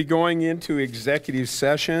are going to be going into executive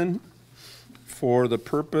session for the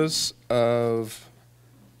purpose of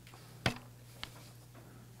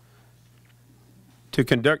to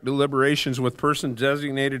conduct deliberations with person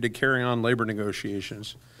designated to carry on labor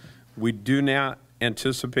negotiations. We do not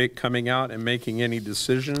anticipate coming out and making any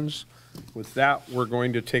decisions. With that, we're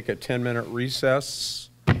going to take a 10-minute recess,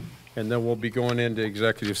 and then we'll be going into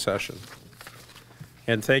executive session.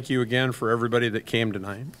 And thank you again for everybody that came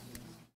tonight.